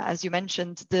 given, as you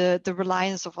mentioned, the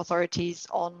reliance of authorities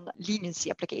on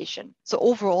leniency application. So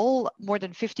overall, more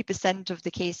than 50% of the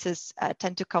cases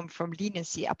tend to come from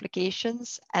leniency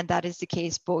applications, and that is the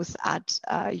case both at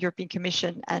European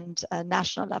Commission and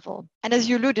national level. And as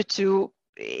you alluded to,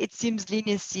 it seems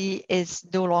leniency is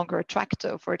no longer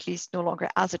attractive, or at least no longer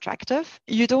as attractive.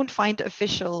 You don't find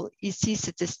official EC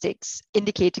statistics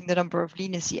indicating the number of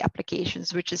leniency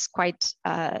applications, which is quite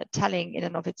telling in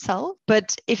and of itself.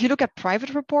 But if you look at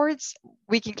private reports,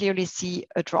 we can clearly see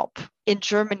a drop. In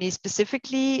Germany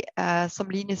specifically, some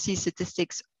leniency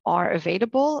statistics are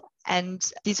available, and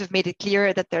these have made it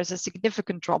clear that there's a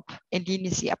significant drop in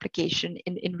leniency application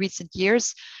in recent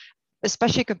years,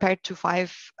 especially compared to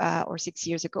 5 or 6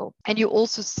 years ago. And you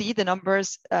also see the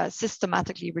numbers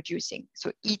systematically reducing.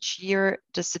 So each year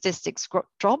the statistics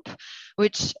drop,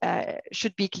 which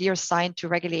should be a clear sign to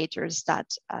regulators that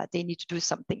they need to do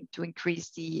something to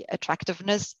increase the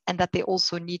attractiveness, and that they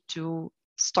also need to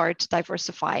start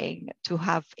diversifying to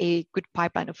have a good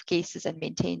pipeline of cases and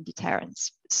maintain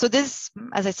deterrence. So this,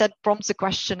 as I said, prompts a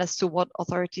question as to what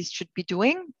authorities should be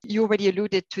doing. You already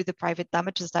alluded to the Private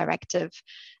Damages Directive,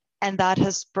 and that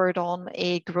has spurred on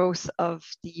a growth of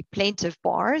the plaintiff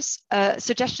bars.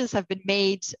 Suggestions have been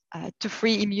made to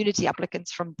free immunity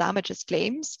applicants from damages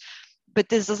claims, but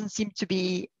this doesn't seem to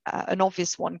be an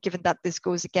obvious one, given that this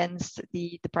goes against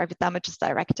the Private Damages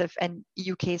Directive and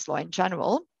EU case law in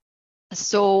general.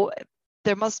 So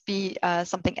there must be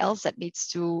something else that needs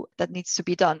to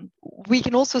be done. We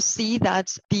can also see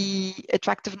that the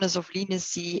attractiveness of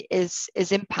leniency is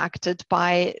impacted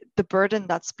by the burden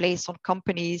that's placed on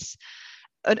companies.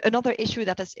 Another issue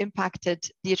that has impacted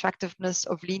the attractiveness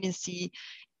of leniency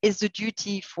is the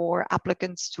duty for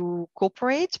applicants to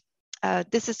cooperate.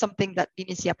 This is something that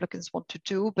leniency applicants want to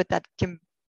do, but that can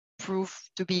prove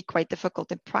to be quite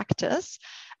difficult in practice,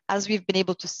 as we've been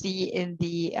able to see in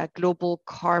the global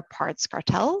car parts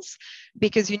cartels,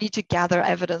 because you need to gather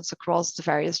evidence across the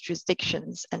various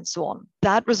jurisdictions and so on.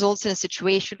 That results in a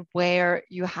situation where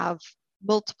you have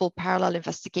multiple parallel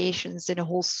investigations in a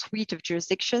whole suite of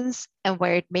jurisdictions, and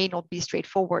where it may not be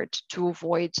straightforward to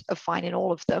avoid a fine in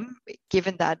all of them,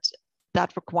 given that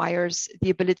that requires the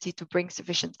ability to bring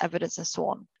sufficient evidence and so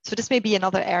on. So this may be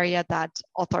another area that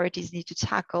authorities need to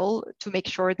tackle to make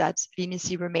sure that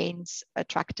leniency remains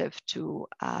attractive to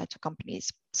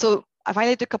companies. So I've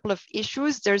highlighted a couple of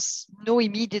issues. There's no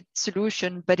immediate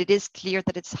solution, but it is clear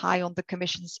that it's high on the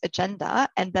Commission's agenda,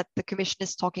 and that the Commission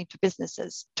is talking to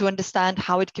businesses to understand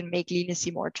how it can make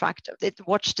leniency more attractive.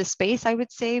 Watch the space, I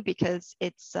would say, because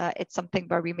it's something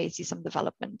where we may see some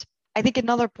development. I think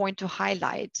another point to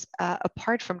highlight,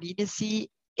 apart from leniency,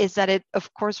 is that it,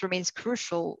 of course, remains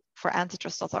crucial for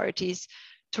antitrust authorities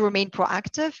to remain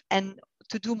proactive and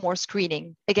to do more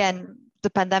screening. Again, the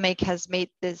pandemic has made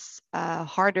this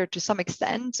harder to some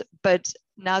extent, but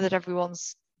now that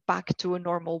everyone's back to a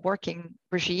normal working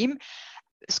regime,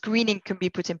 screening can be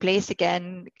put in place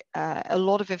again. A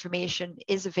lot of information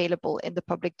is available in the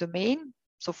public domain.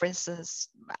 So for instance,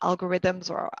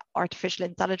 algorithms or artificial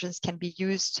intelligence can be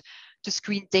used to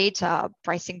screen data,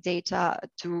 pricing data,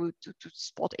 to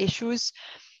spot issues.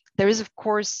 There is, of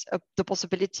course, the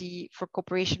possibility for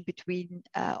cooperation between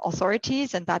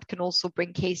authorities, and that can also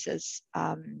bring cases,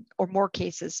 or more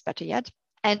cases, better yet.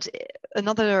 And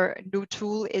another new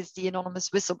tool is the anonymous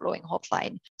whistleblowing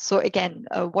hotline. So again,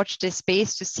 watch this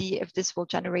space to see if this will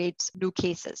generate new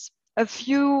cases. A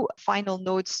few final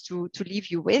notes to leave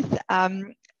you with.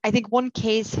 I think one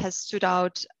case has stood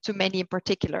out to many in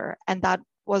particular, and that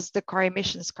was the car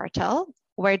emissions cartel,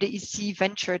 where the EC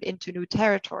ventured into new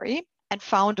territory and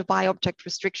found a buy-object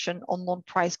restriction on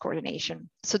non-price coordination.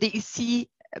 So the EC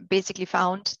basically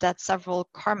found that several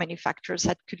car manufacturers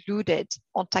had colluded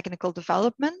on technical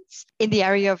developments in the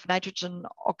area of nitrogen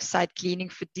oxide cleaning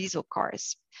for diesel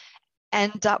cars.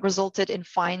 And that resulted in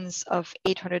fines of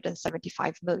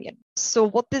 875 million. So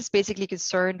what this basically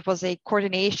concerned was a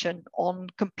coordination on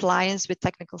compliance with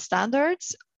technical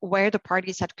standards, where the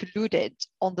parties had colluded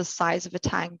on the size of a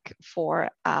tank for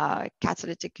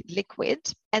catalytic liquid.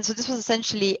 And so this was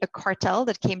essentially a cartel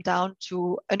that came down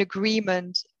to an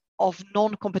agreement of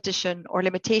non-competition or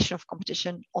limitation of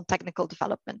competition on technical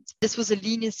development. This was a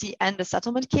leniency and a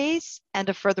settlement case, and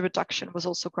a further reduction was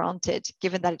also granted,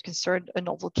 given that it concerned a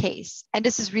novel case. And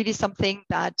this is really something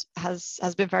that has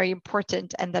been very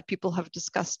important and that people have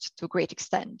discussed to a great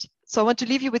extent. So I want to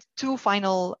leave you with two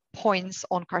final points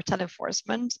on cartel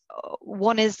enforcement.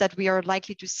 One is that we are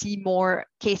likely to see more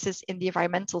cases in the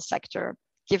environmental sector,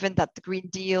 given that the Green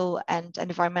Deal and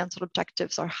environmental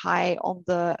objectives are high on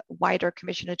the wider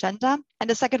Commission agenda. And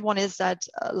the second one is that,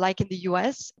 like in the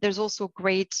US, there's also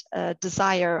great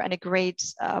desire and a great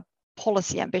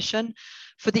policy ambition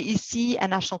for the EC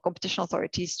and national competition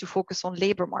authorities to focus on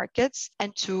labor markets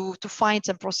and to find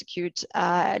and prosecute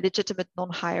legitimate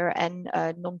non-hire and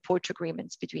non-poach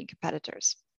agreements between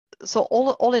competitors. So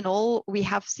all in all, we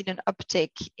have seen an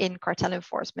uptick in cartel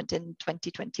enforcement in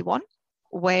 2021.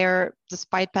 Where,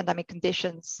 despite pandemic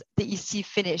conditions, the EC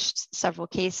finished several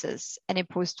cases and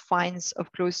imposed fines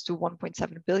of close to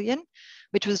 1.7 billion,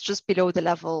 which was just below the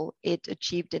level it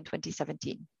achieved in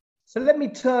 2017. So let me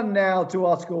turn now to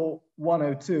Article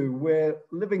 102. We're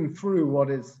living through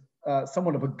what is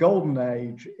somewhat of a golden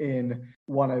age in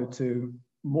 102,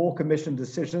 more commission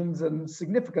decisions and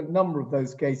significant number of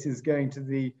those cases going to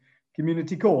the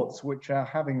community courts, which are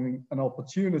having an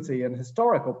opportunity, an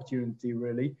historic opportunity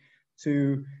really,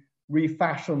 to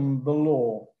refashion the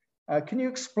law. Can you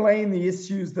explain the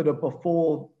issues that are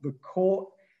before the court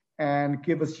and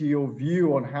give us your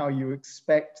view on how you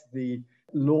expect the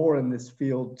law in this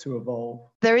field to evolve?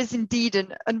 There is indeed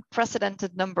an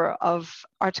unprecedented number of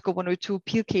Article 102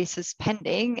 appeal cases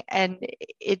pending, and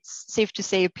it's safe to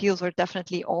say appeals are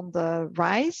definitely on the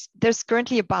rise. There's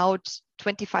currently about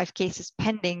 25 cases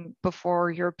pending before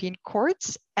European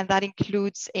courts, and that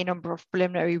includes a number of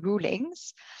preliminary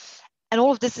rulings. And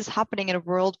all of this is happening in a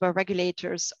world where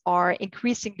regulators are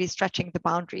increasingly stretching the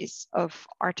boundaries of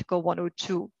Article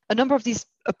 102. A number of these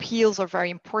appeals are very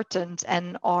important,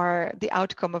 and the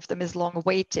outcome of them is long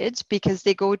awaited because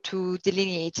they go to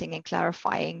delineating and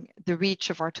clarifying the reach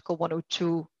of Article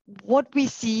 102. What we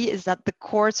see is that the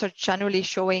courts are generally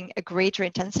showing a greater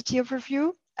intensity of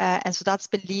review, and so that's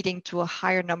been leading to a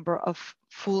higher number of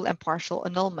full and partial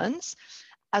annulments,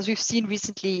 as we've seen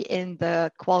recently in the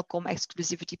Qualcomm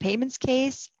exclusivity payments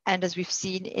case, and as we've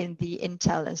seen in the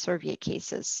Intel and Servier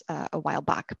cases a while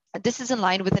back. And this is in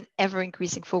line with an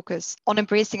ever-increasing focus on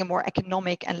embracing a more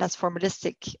economic and less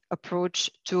formalistic approach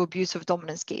to abuse of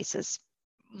dominance cases,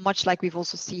 much like we've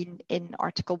also seen in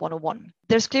Article 101.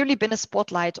 There's clearly been a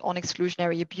spotlight on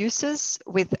exclusionary abuses,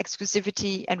 with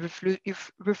exclusivity and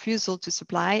refusal to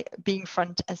supply being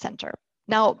front and center.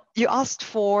 Now, you asked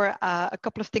for a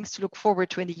couple of things to look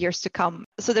forward to in the years to come.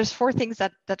 So there's four things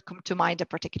that come to mind in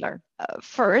particular.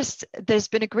 First, there's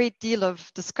been a great deal of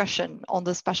discussion on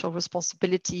the special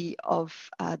responsibility of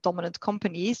dominant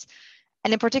companies,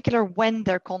 and in particular, when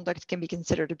their conduct can be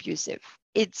considered abusive.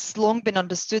 It's long been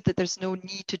understood that there's no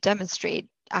need to demonstrate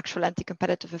actual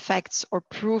anti-competitive effects or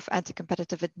prove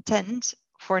anti-competitive intent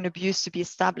for an abuse to be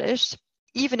established,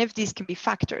 even if these can be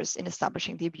factors in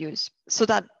establishing the abuse. So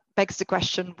that begs the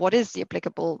question, what is the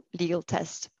applicable legal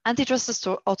test? Antitrust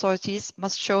authorities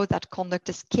must show that conduct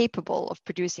is capable of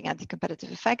producing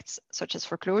anti-competitive effects, such as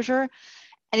foreclosure.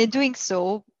 And in doing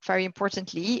so, very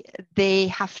importantly, they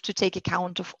have to take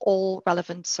account of all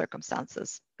relevant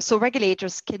circumstances. So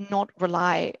regulators cannot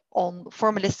rely on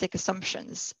formalistic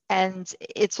assumptions. And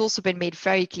it's also been made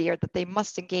very clear that they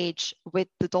must engage with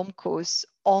the DOMCOs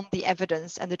on the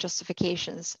evidence and the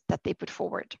justifications that they put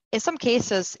forward. In some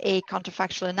cases, a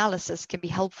counterfactual analysis can be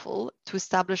helpful to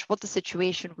establish what the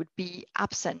situation would be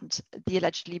absent the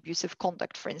allegedly abusive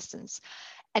conduct, for instance.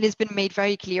 And it's been made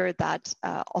very clear that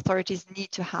authorities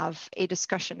need to have a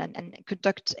discussion and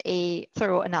conduct a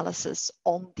thorough analysis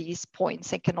on these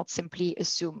points and cannot simply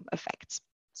assume effects.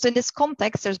 So in this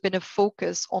context, there's been a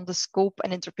focus on the scope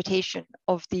and interpretation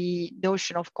of the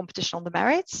notion of competition on the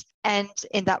merits. And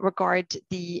in that regard,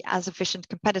 the as efficient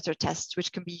competitor test,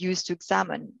 which can be used to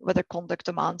examine whether conduct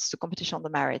amounts to competition on the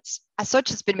merits. As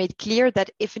such, it's been made clear that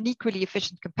if an equally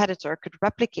efficient competitor could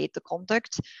replicate the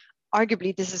conduct,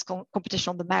 arguably, this is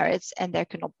competition on the merits, and there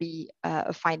cannot be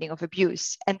a finding of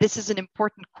abuse. And this is an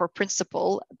important core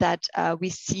principle that we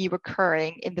see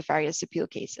recurring in the various appeal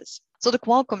cases. So the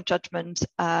Qualcomm judgment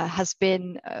has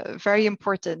been very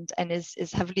important and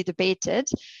is heavily debated.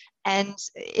 And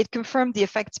it confirmed the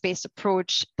effects-based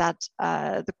approach that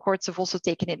the courts have also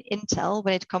taken in Intel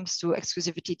when it comes to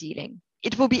exclusivity dealing.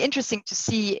 It will be interesting to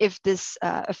see if this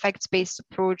effects-based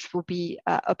approach will be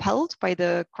upheld by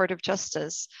the Court of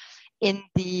Justice in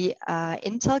the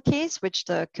Intel case, which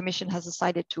the Commission has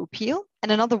decided to appeal.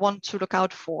 And another one to look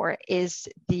out for is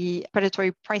the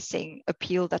predatory pricing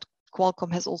appeal that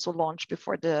Qualcomm has also launched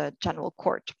before the General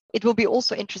Court. It will be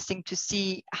also interesting to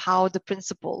see how the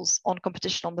principles on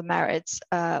competition on the merits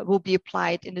will be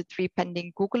applied in the 3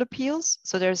 pending Google appeals.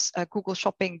 So there's Google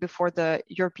Shopping before the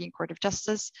European Court of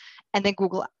Justice, and then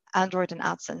Google Android and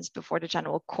AdSense before the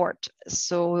General Court.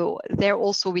 So there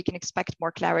also we can expect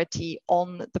more clarity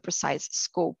on the precise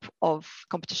scope of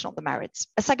competition on the merits.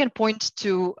 A second point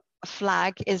to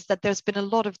flag is that there's been a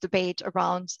lot of debate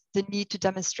around the need to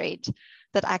demonstrate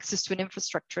that access to an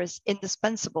infrastructure is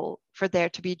indispensable for there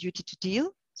to be a duty to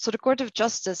deal. So the Court of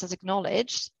Justice has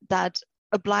acknowledged that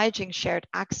obliging shared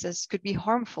access could be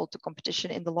harmful to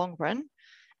competition in the long run,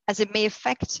 as it may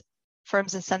affect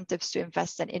firms' incentives to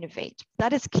invest and innovate.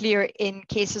 That is clear in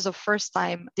cases of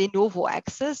first-time de novo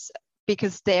access,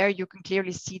 because there you can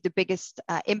clearly see the biggest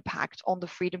impact on the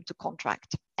freedom to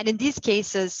contract. And in these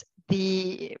cases,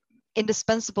 the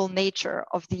indispensable nature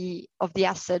of the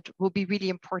asset will be really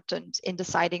important in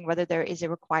deciding whether there is a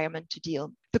requirement to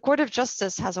deal. The Court of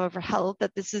Justice has, however, held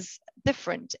that this is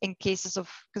different in cases of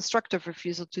constructive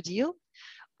refusal to deal,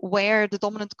 where the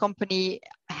dominant company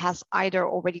has either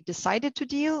already decided to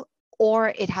deal or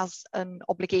it has an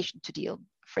obligation to deal,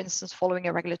 for instance, following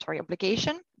a regulatory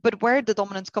obligation, but where the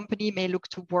dominant company may look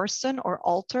to worsen or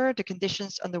alter the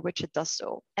conditions under which it does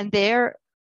so. And there,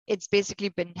 it's basically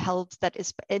been held that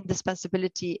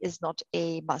indispensability is not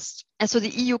a must. And so the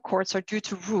EU courts are due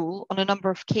to rule on a number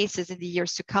of cases in the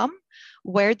years to come,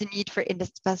 where the need for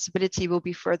indispensability will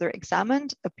be further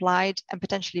examined, applied, and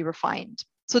potentially refined.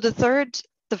 So the third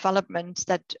development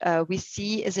that we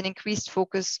see is an increased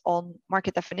focus on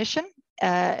market definition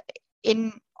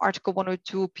in Article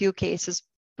 102 appeal cases,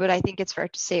 but I think it's fair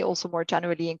to say also more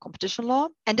generally in competition law.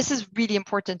 And this is really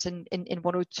important in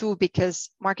 102 because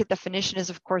market definition is,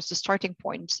 of course, the starting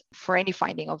point for any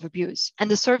finding of abuse. And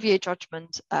the Servier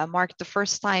judgment marked the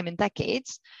first time in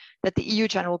decades that the EU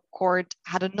General Court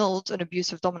had annulled an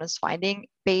abuse of dominance finding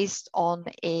based on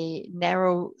a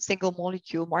narrow single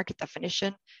molecule market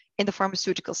definition in the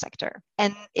pharmaceutical sector.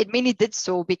 And it mainly did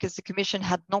so because the Commission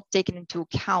had not taken into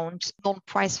account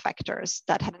non-price factors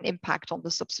that had an impact on the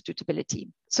substitutability.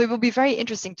 So it will be very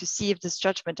interesting to see if this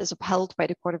judgment is upheld by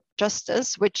the Court of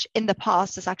Justice, which in the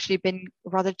past has actually been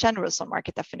rather generous on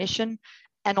market definition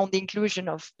and on the inclusion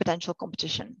of potential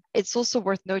competition. It's also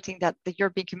worth noting that the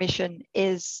European Commission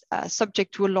is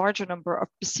subject to a larger number of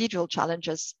procedural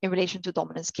challenges in relation to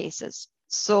dominance cases.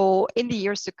 So in the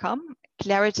years to come,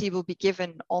 clarity will be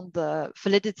given on the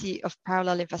validity of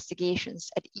parallel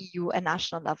investigations at EU and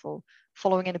national level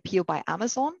following an appeal by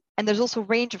Amazon. And there's also a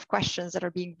range of questions that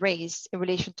are being raised in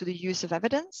relation to the use of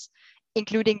evidence,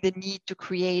 including the need to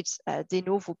create de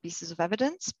novo pieces of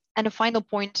evidence. And a final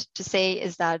point to say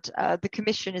is that the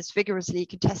Commission is vigorously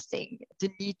contesting the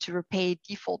need to repay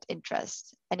default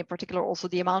interest, and in particular also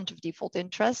the amount of default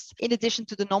interest, in addition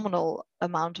to the nominal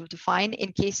amount of the fine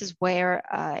in cases where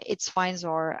its fines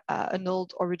are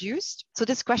annulled or reduced. So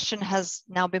this question has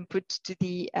now been put to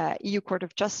the EU Court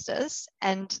of Justice,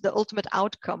 and the ultimate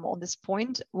outcome on this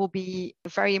point will be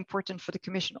very important for the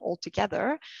Commission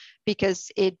altogether,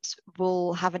 because it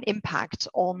will have an impact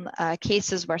on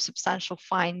cases where substantial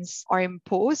fines are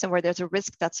imposed and where there's a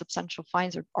risk that substantial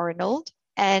fines are annulled.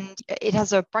 And it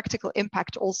has a practical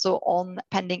impact also on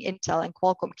pending Intel and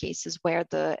Qualcomm cases where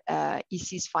the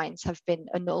EC's fines have been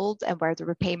annulled and where the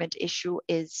repayment issue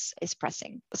is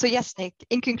pressing. So yes, Nick,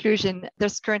 in conclusion,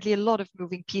 there's currently a lot of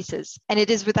moving pieces, and it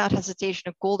is without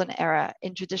hesitation a golden era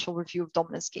in judicial review of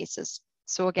dominance cases.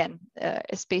 So again,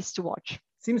 a space to watch.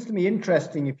 Seems to me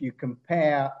interesting if you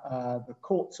compare the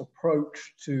court's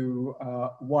approach to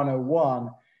 101,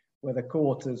 where the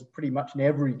court has pretty much in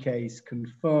every case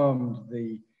confirmed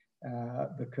the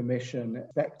Commission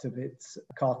effect of its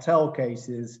cartel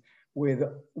cases, with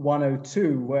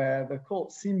 102, where the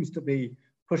court seems to be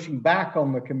pushing back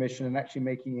on the Commission and actually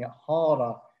making it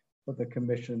harder for the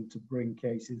Commission to bring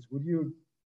cases. Would you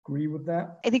agree with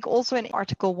that? I think also in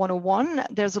Article 101,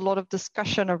 there's a lot of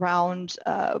discussion around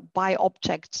by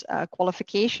object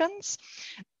qualifications.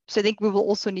 So I think we will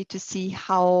also need to see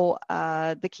how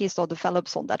the case law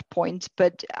develops on that point.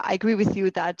 But I agree with you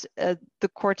that the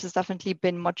court has definitely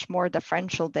been much more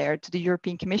deferential there to the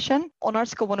European Commission. On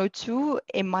Article 102,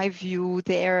 in my view,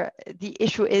 the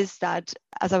issue is that,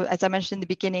 as I mentioned in the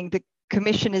beginning, the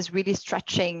Commission is really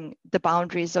stretching the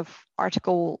boundaries of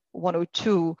Article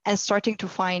 102 and starting to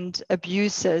find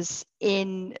abuses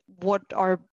in what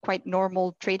are quite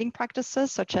normal trading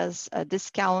practices, such as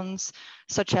discounts,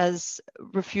 such as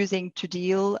refusing to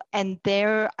deal. And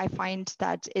there I find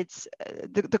that it's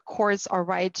the courts are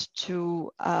right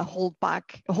to hold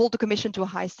the Commission to a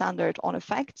high standard on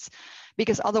effects,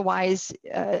 because otherwise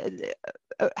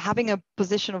having a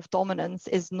position of dominance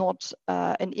is not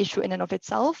an issue in and of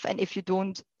itself. And if you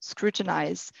don't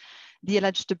scrutinize the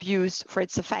alleged abuse for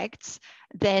its effects,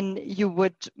 then you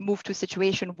would move to a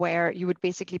situation where you would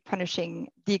basically punishing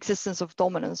the existence of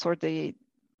dominance or the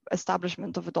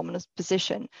establishment of a dominant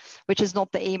position, which is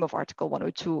not the aim of Article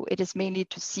 102. It is mainly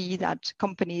to see that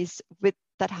companies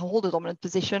that hold a dominant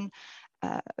position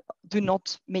do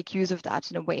not make use of that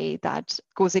in a way that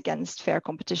goes against fair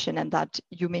competition, and that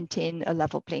you maintain a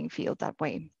level playing field that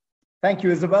way. Thank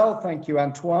you, Isabel. Thank you,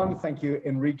 Antoine. Thank you,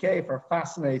 Enrique, for a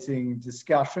fascinating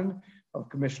discussion of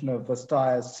Commissioner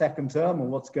Vestager's second term and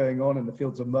what's going on in the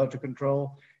fields of merger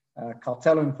control,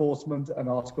 cartel enforcement, and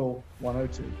Article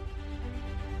 102.